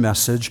hard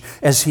message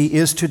as he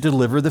is to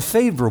deliver the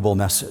favorable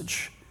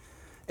message.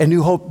 And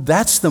you hope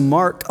that's the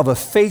mark of a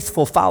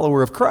faithful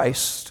follower of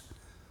Christ.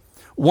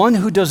 One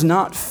who does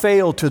not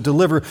fail to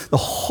deliver the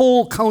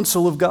whole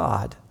counsel of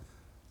God.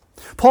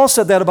 Paul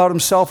said that about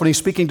himself when he's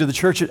speaking to the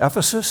church at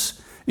Ephesus.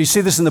 You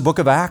see this in the book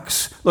of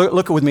Acts.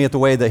 Look with me at the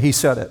way that he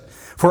said it.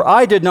 For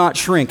I did not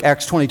shrink,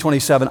 Acts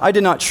 20:27, I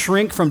did not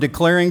shrink from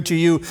declaring to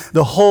you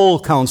the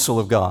whole counsel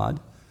of God.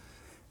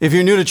 If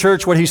you're new to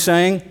church, what he's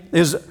saying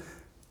is,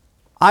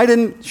 I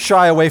didn't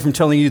shy away from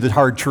telling you the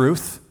hard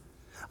truth.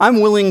 I'm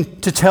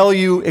willing to tell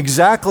you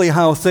exactly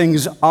how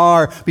things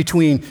are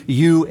between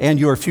you and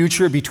your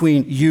future,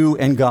 between you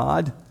and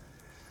God.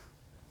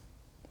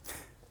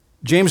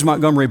 James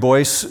Montgomery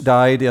Boyce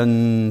died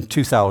in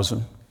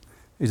 2000.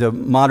 He's a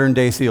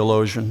modern-day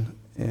theologian,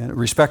 and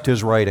respect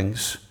his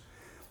writings.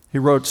 He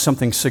wrote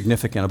something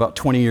significant about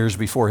 20 years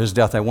before his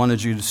death. I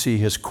wanted you to see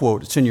his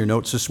quote. It's in your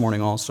notes this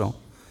morning also.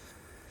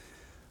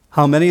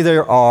 How many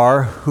there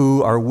are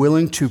who are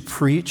willing to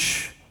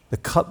preach the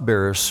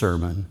cupbearer's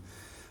sermon,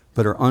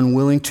 but are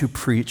unwilling to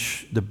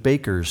preach the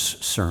baker's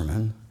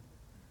sermon.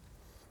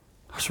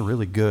 That's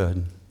really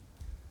good.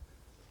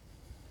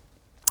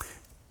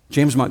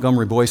 James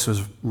Montgomery Boyce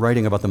was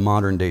writing about the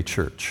modern day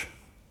church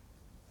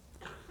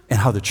and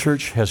how the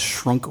church has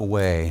shrunk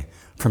away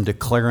from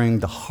declaring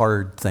the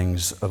hard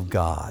things of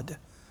God.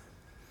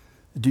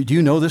 Do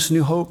you know this,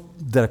 New Hope,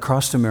 that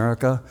across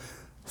America,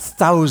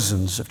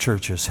 thousands of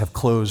churches have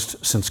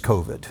closed since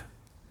COVID?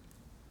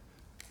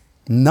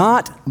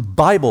 Not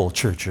Bible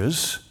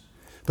churches,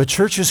 but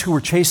churches who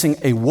were chasing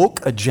a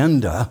woke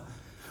agenda,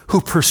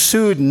 who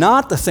pursued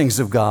not the things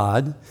of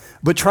God,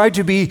 but tried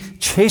to be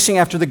chasing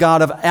after the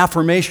God of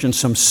affirmation,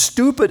 some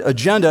stupid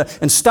agenda,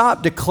 and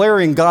stopped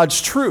declaring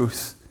God's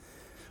truth.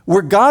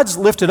 Where God's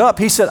lifted up,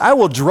 he said, I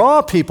will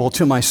draw people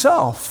to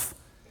myself.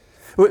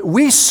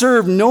 We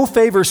serve no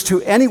favors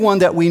to anyone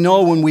that we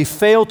know when we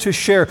fail to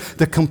share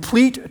the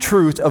complete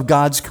truth of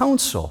God's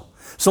counsel.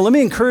 So let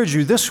me encourage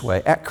you this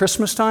way. At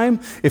Christmas time,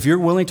 if you're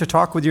willing to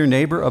talk with your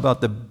neighbor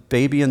about the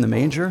baby in the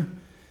manger,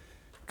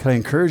 can I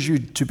encourage you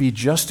to be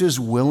just as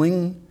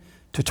willing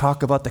to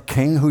talk about the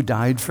King who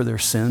died for their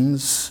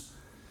sins?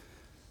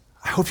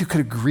 I hope you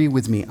could agree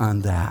with me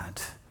on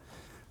that.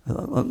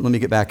 Let me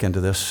get back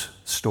into this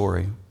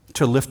story.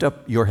 To lift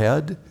up your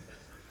head,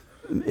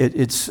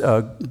 it's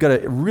got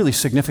a really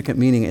significant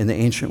meaning in the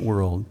ancient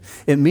world.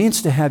 It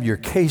means to have your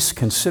case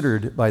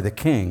considered by the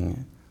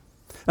king.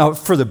 Now,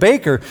 for the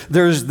baker,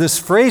 there's this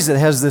phrase that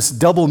has this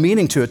double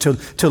meaning to it.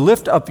 To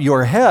lift up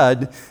your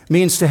head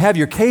means to have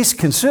your case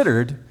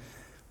considered,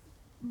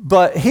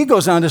 but he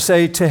goes on to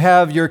say to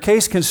have your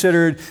case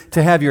considered,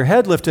 to have your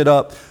head lifted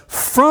up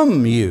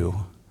from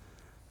you.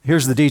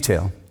 Here's the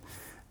detail.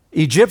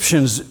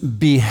 Egyptians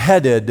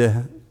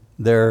beheaded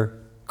their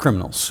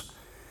criminals,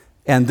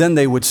 and then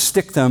they would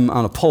stick them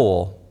on a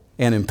pole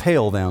and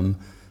impale them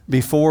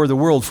before the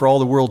world, for all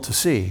the world to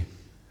see.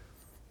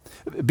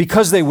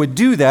 Because they would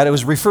do that, it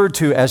was referred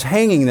to as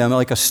hanging them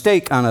like a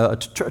stake on a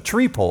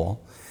tree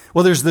pole.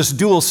 Well, there's this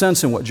dual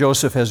sense in what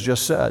Joseph has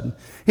just said.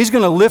 He's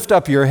going to lift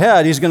up your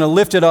head. He's going to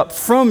lift it up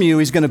from you.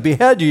 He's going to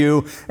behead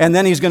you, and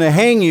then he's going to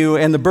hang you,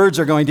 and the birds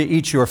are going to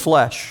eat your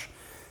flesh.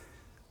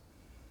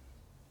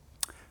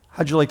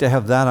 How'd you like to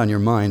have that on your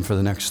mind for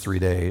the next 3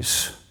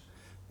 days?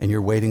 And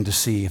you're waiting to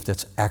see if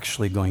that's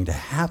actually going to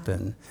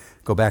happen.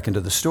 Go back into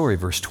the story,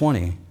 verse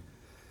 20.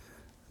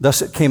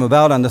 Thus it came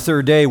about on the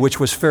third day, which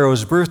was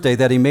Pharaoh's birthday,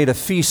 that he made a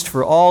feast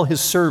for all his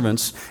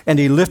servants, and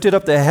he lifted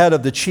up the head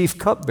of the chief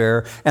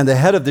cupbearer and the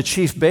head of the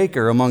chief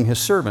baker among his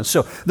servants.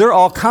 So they're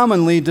all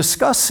commonly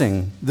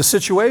discussing the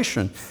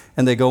situation.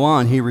 And they go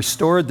on, he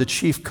restored the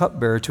chief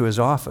cupbearer to his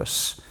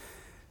office,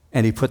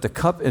 and he put the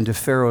cup into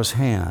Pharaoh's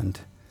hand.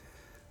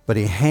 But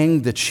he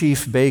hanged the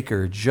chief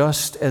baker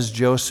just as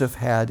Joseph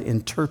had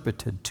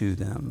interpreted to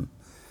them.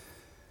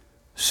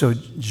 So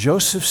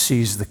Joseph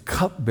sees the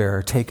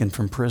cupbearer taken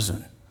from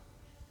prison.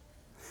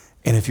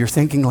 And if you're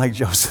thinking like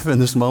Joseph in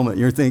this moment,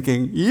 you're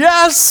thinking,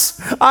 yes,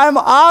 I'm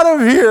out of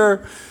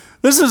here.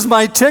 This is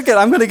my ticket.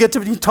 I'm going to get to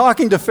be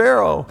talking to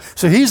Pharaoh.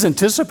 So he's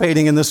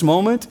anticipating in this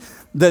moment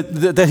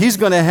that he's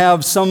going to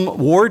have some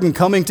warden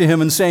coming to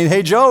him and saying,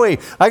 hey, Joey,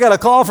 I got a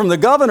call from the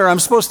governor. I'm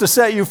supposed to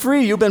set you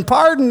free. You've been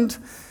pardoned.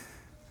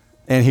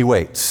 And he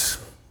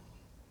waits.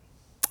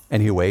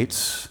 And he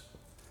waits.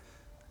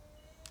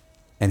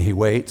 And he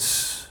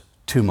waits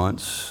 2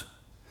 months,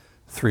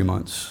 3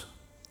 months,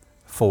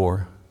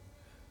 4,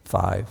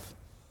 5,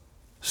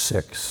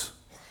 6.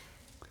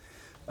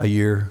 A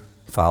year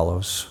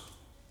follows.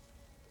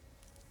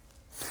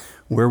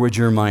 Where would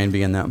your mind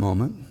be in that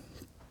moment?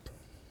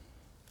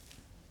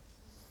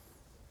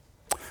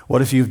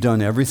 What if you've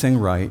done everything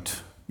right?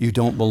 You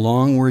don't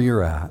belong where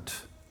you're at.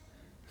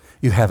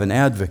 You have an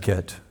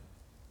advocate,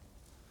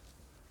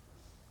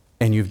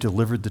 and you've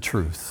delivered the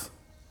truth.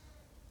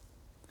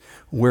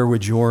 Where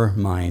would your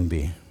mind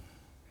be?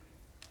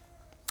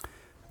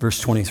 Verse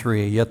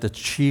 23, yet the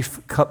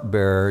chief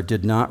cupbearer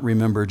did not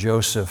remember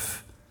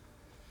Joseph,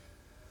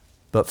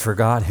 but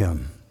forgot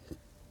him.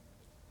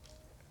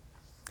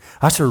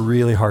 That's a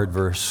really hard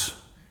verse.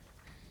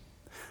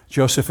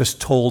 Joseph is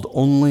told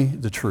only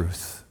the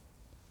truth.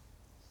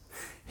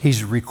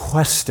 He's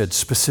requested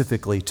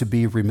specifically to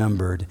be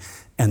remembered,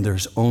 and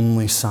there's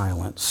only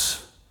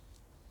silence.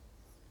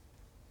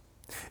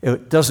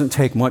 It doesn't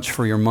take much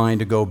for your mind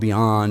to go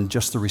beyond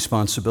just the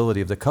responsibility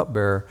of the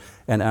cupbearer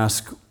and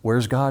ask,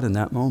 where's God in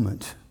that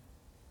moment?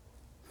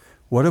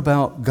 What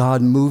about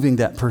God moving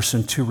that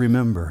person to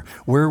remember?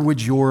 Where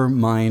would your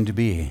mind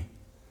be?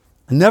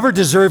 I never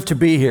deserved to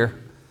be here.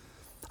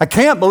 I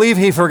can't believe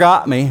he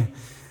forgot me.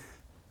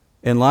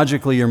 And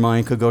logically, your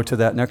mind could go to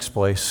that next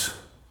place.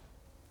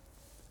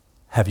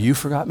 Have you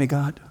forgot me,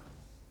 God?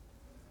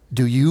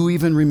 Do you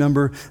even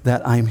remember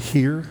that I'm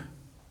here?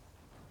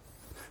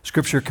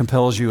 Scripture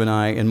compels you and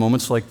I in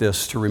moments like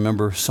this to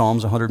remember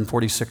Psalms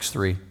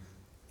 146:3.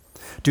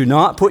 Do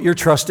not put your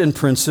trust in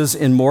princes,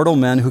 in mortal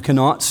men who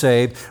cannot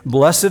save.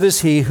 Blessed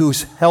is he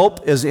whose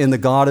help is in the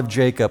God of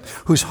Jacob,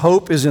 whose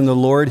hope is in the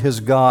Lord his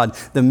God,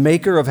 the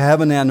maker of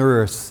heaven and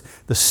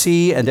earth, the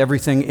sea and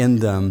everything in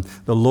them,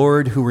 the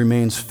Lord who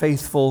remains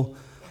faithful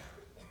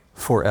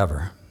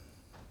forever.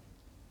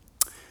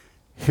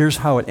 Here's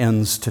how it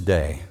ends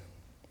today.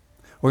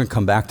 We're going to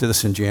come back to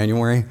this in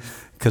January,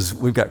 because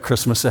we've got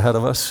Christmas ahead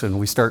of us, and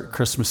we start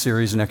Christmas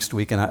series next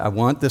week, and I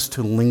want this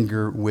to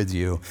linger with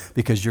you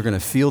because you're going to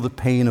feel the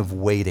pain of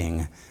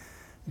waiting,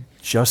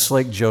 just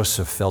like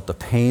Joseph felt the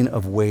pain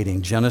of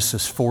waiting.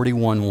 Genesis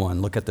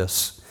 41:1, look at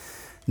this.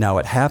 Now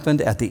it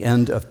happened at the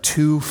end of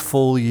 2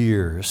 full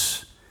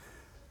years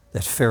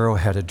that Pharaoh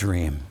had a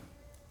dream.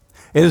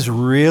 It is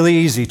really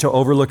easy to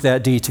overlook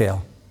that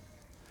detail.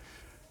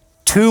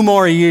 2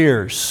 more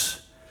years,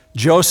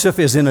 Joseph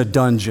is in a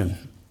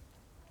dungeon.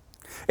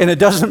 And it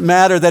doesn't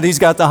matter that he's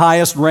got the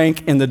highest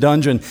rank in the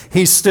dungeon.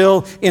 He's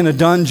still in a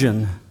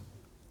dungeon.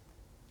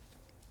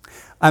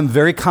 I'm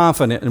very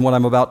confident in what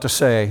I'm about to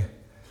say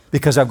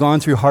because I've gone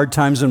through hard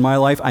times in my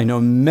life. I know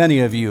many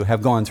of you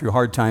have gone through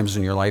hard times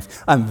in your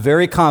life. I'm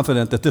very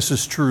confident that this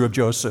is true of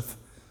Joseph.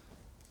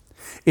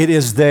 It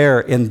is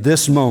there in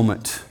this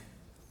moment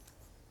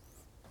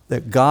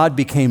that God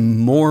became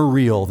more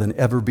real than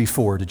ever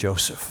before to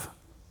Joseph.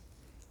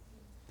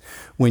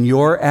 When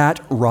you're at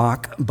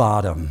rock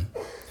bottom,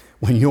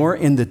 when you're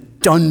in the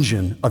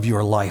dungeon of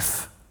your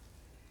life,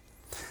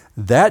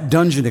 that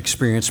dungeon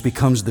experience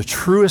becomes the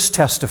truest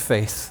test of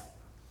faith.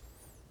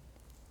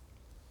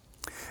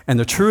 And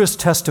the truest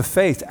test of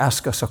faith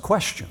asks us a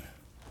question.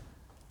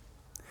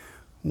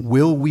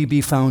 Will we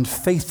be found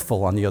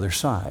faithful on the other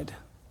side?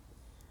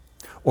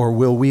 Or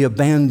will we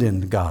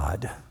abandon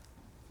God?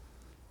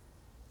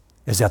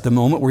 Is that the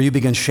moment where you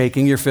begin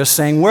shaking your fist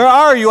saying, "Where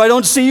are you? I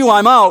don't see you,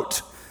 I'm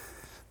out."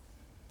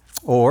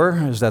 Or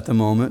is that the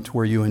moment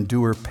where you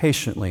endure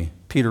patiently?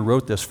 Peter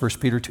wrote this,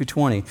 1 Peter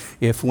 2:20.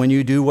 If when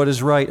you do what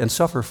is right and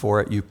suffer for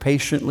it, you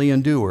patiently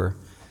endure,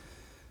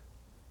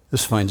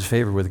 this finds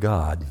favor with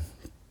God.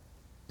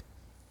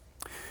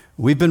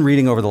 We've been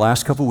reading over the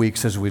last couple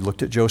weeks as we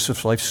looked at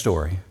Joseph's life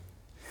story.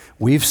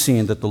 We've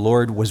seen that the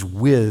Lord was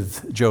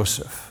with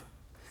Joseph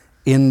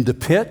in the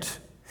pit,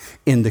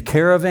 in the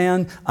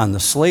caravan, on the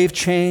slave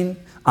chain,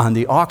 on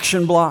the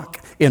auction block,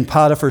 in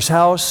Potiphar's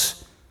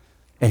house,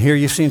 and here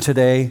you've seen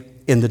today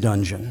in the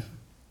dungeon.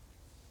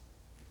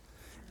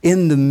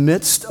 In the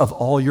midst of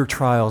all your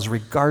trials,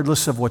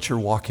 regardless of what you're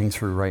walking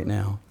through right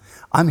now,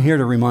 I'm here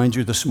to remind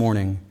you this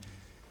morning,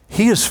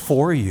 He is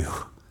for you.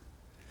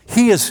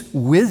 He is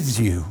with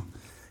you.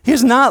 He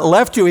has not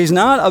left you. He's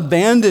not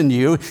abandoned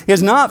you. He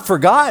has not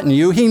forgotten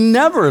you. He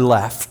never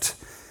left.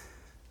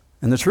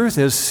 And the truth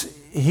is,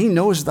 He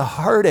knows the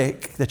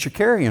heartache that you're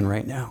carrying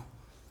right now.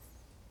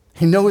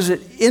 He knows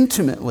it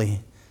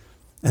intimately.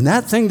 And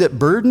that thing that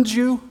burdens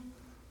you,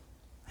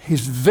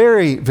 He's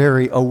very,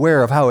 very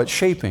aware of how it's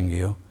shaping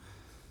you.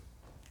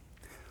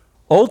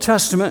 Old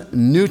Testament,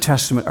 New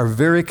Testament are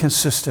very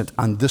consistent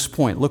on this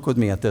point. Look with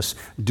me at this.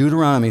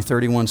 Deuteronomy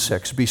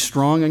 31:6. Be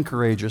strong and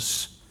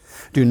courageous.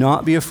 Do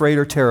not be afraid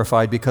or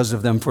terrified because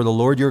of them, for the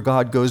Lord your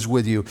God goes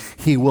with you.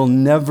 He will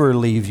never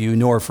leave you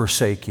nor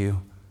forsake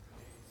you.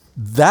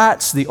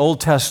 That's the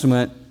Old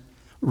Testament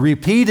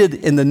repeated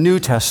in the New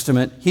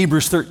Testament,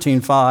 Hebrews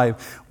 13:5,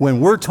 when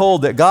we're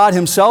told that God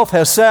Himself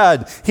has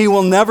said, He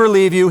will never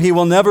leave you, He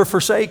will never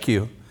forsake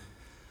you.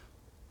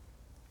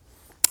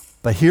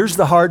 But here's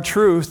the hard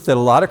truth that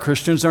a lot of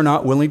Christians are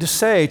not willing to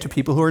say to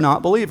people who are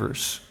not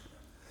believers.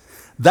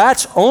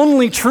 That's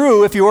only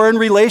true if you are in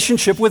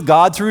relationship with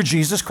God through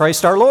Jesus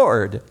Christ our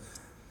Lord.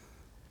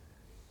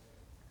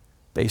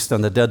 Based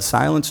on the dead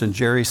silence and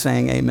Jerry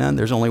saying amen,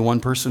 there's only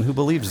one person who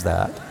believes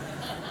that.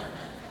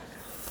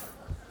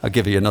 I'll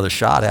give you another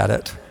shot at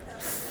it.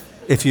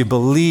 If you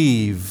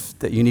believe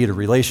that you need a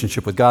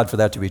relationship with God for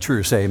that to be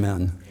true, say amen.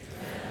 Amen.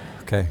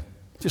 Okay,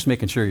 just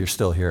making sure you're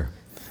still here.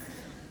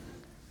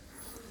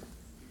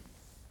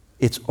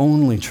 It's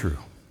only true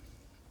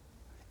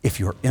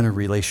if you're in a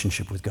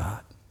relationship with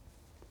God.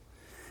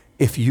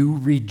 If you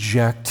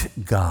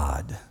reject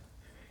God,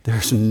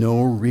 there's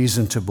no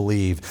reason to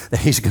believe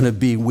that He's going to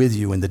be with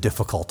you in the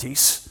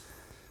difficulties.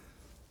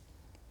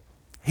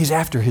 He's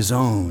after His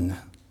own.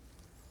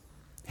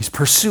 He's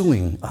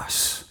pursuing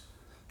us.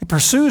 He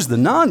pursues the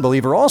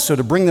non-believer also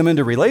to bring them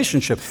into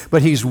relationship,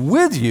 but He's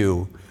with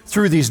you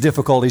through these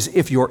difficulties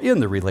if you're in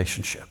the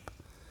relationship.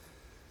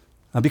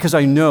 Because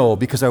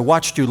I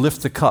watched you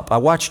lift the cup, I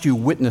watched you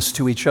witness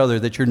to each other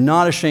that you're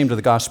not ashamed of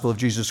the gospel of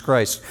Jesus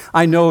Christ.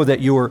 I know that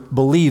you're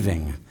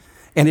believing.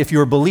 And if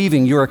you're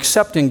believing, you're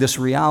accepting this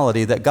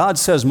reality that God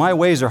says, my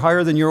ways are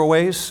higher than your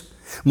ways.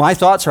 My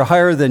thoughts are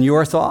higher than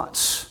your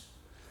thoughts.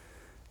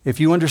 If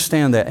you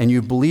understand that and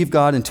you believe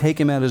God and take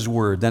Him at His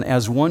word, then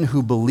as one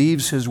who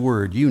believes His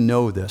word, you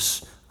know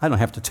this. I don't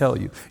have to tell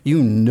you.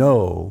 You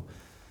know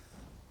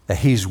that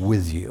He's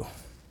with you.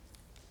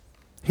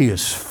 He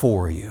is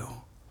for you.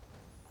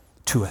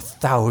 To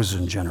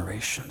 1,000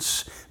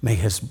 generations, may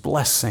His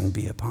blessing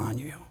be upon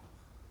you.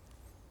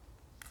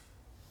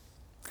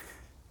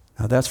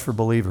 Now that's for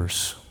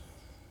believers.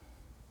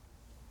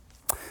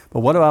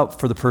 But what about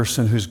for the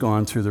person who's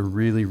gone through the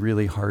really,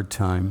 really hard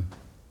time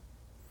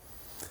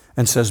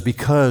and says,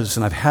 because,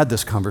 and I've had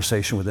this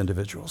conversation with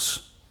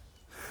individuals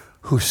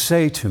who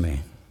say to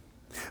me,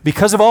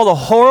 because of all the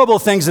horrible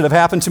things that have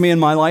happened to me in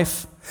my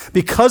life,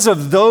 because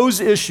of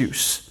those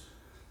issues,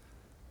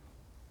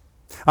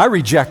 I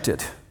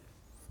rejected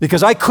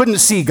because I couldn't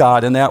see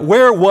God in that.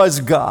 Where was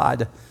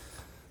God?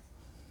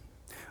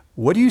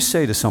 What do you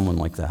say to someone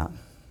like that?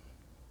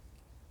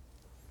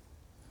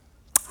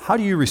 How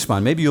do you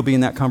respond? Maybe you'll be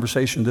in that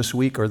conversation this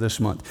week or this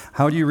month.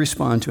 How do you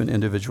respond to an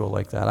individual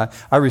like that?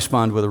 I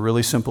respond with a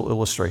really simple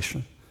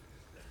illustration.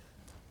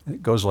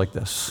 It goes like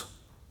this.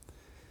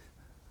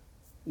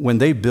 When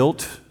they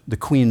built the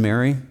Queen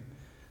Mary,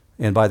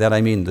 and by that I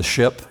mean the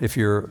ship, if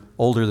you're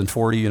older than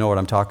 40, you know what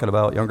I'm talking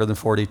about. Younger than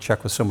 40,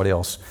 check with somebody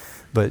else.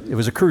 But it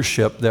was a cruise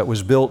ship that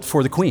was built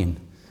for the Queen.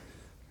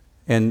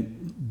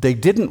 And they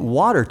didn't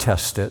water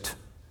test it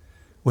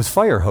with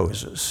fire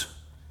hoses.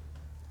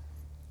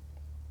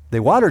 They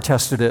water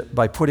tested it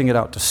by putting it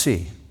out to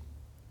sea.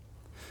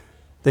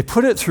 They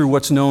put it through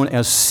what's known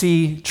as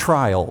sea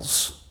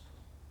trials.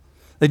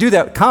 They do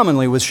that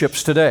commonly with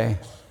ships today.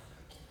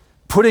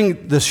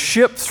 Putting the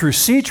ship through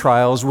sea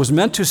trials was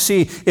meant to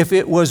see if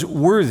it was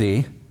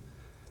worthy.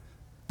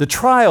 The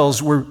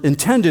trials were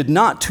intended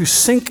not to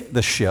sink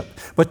the ship,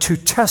 but to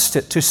test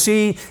it, to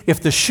see if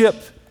the ship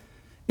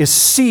is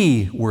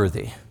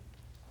seaworthy.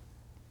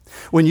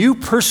 When you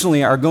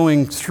personally are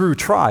going through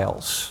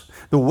trials,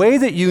 the way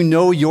that you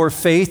know your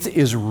faith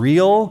is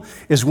real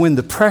is when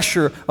the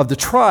pressure of the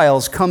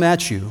trials come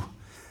at you,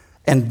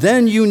 and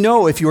then you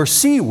know if you're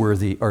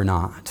seaworthy or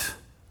not.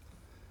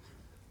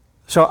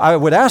 So I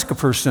would ask a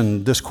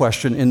person this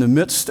question in the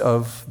midst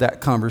of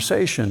that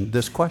conversation,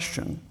 this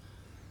question.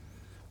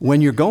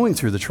 When you're going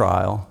through the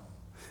trial,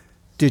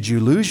 did you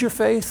lose your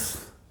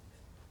faith?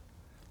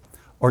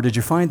 Or did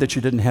you find that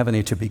you didn't have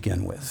any to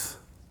begin with?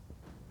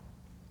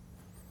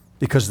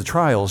 Because the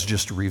trials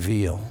just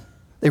reveal.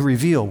 They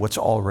reveal what's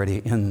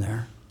already in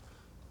there.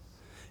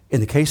 In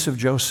the case of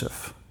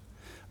Joseph,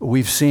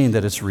 we've seen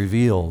that it's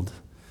revealed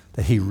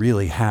that he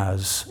really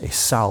has a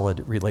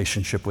solid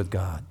relationship with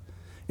God.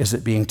 Is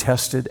it being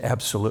tested?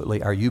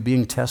 Absolutely. Are you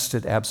being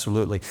tested?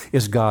 Absolutely.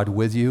 Is God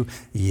with you?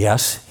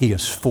 Yes, he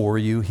is for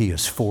you. He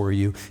is for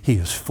you. He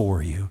is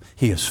for you.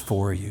 He is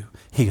for you.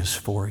 He is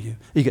for you.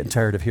 Are you getting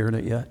tired of hearing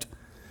it yet?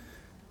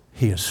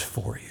 He is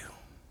for you.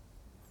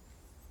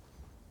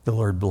 The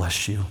Lord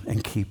bless you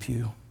and keep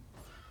you.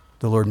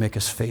 The Lord make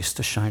his face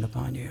to shine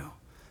upon you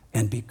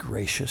and be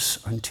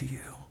gracious unto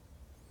you.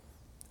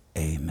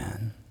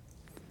 Amen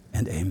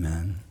and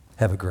amen.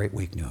 Have a great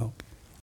week, New Hope.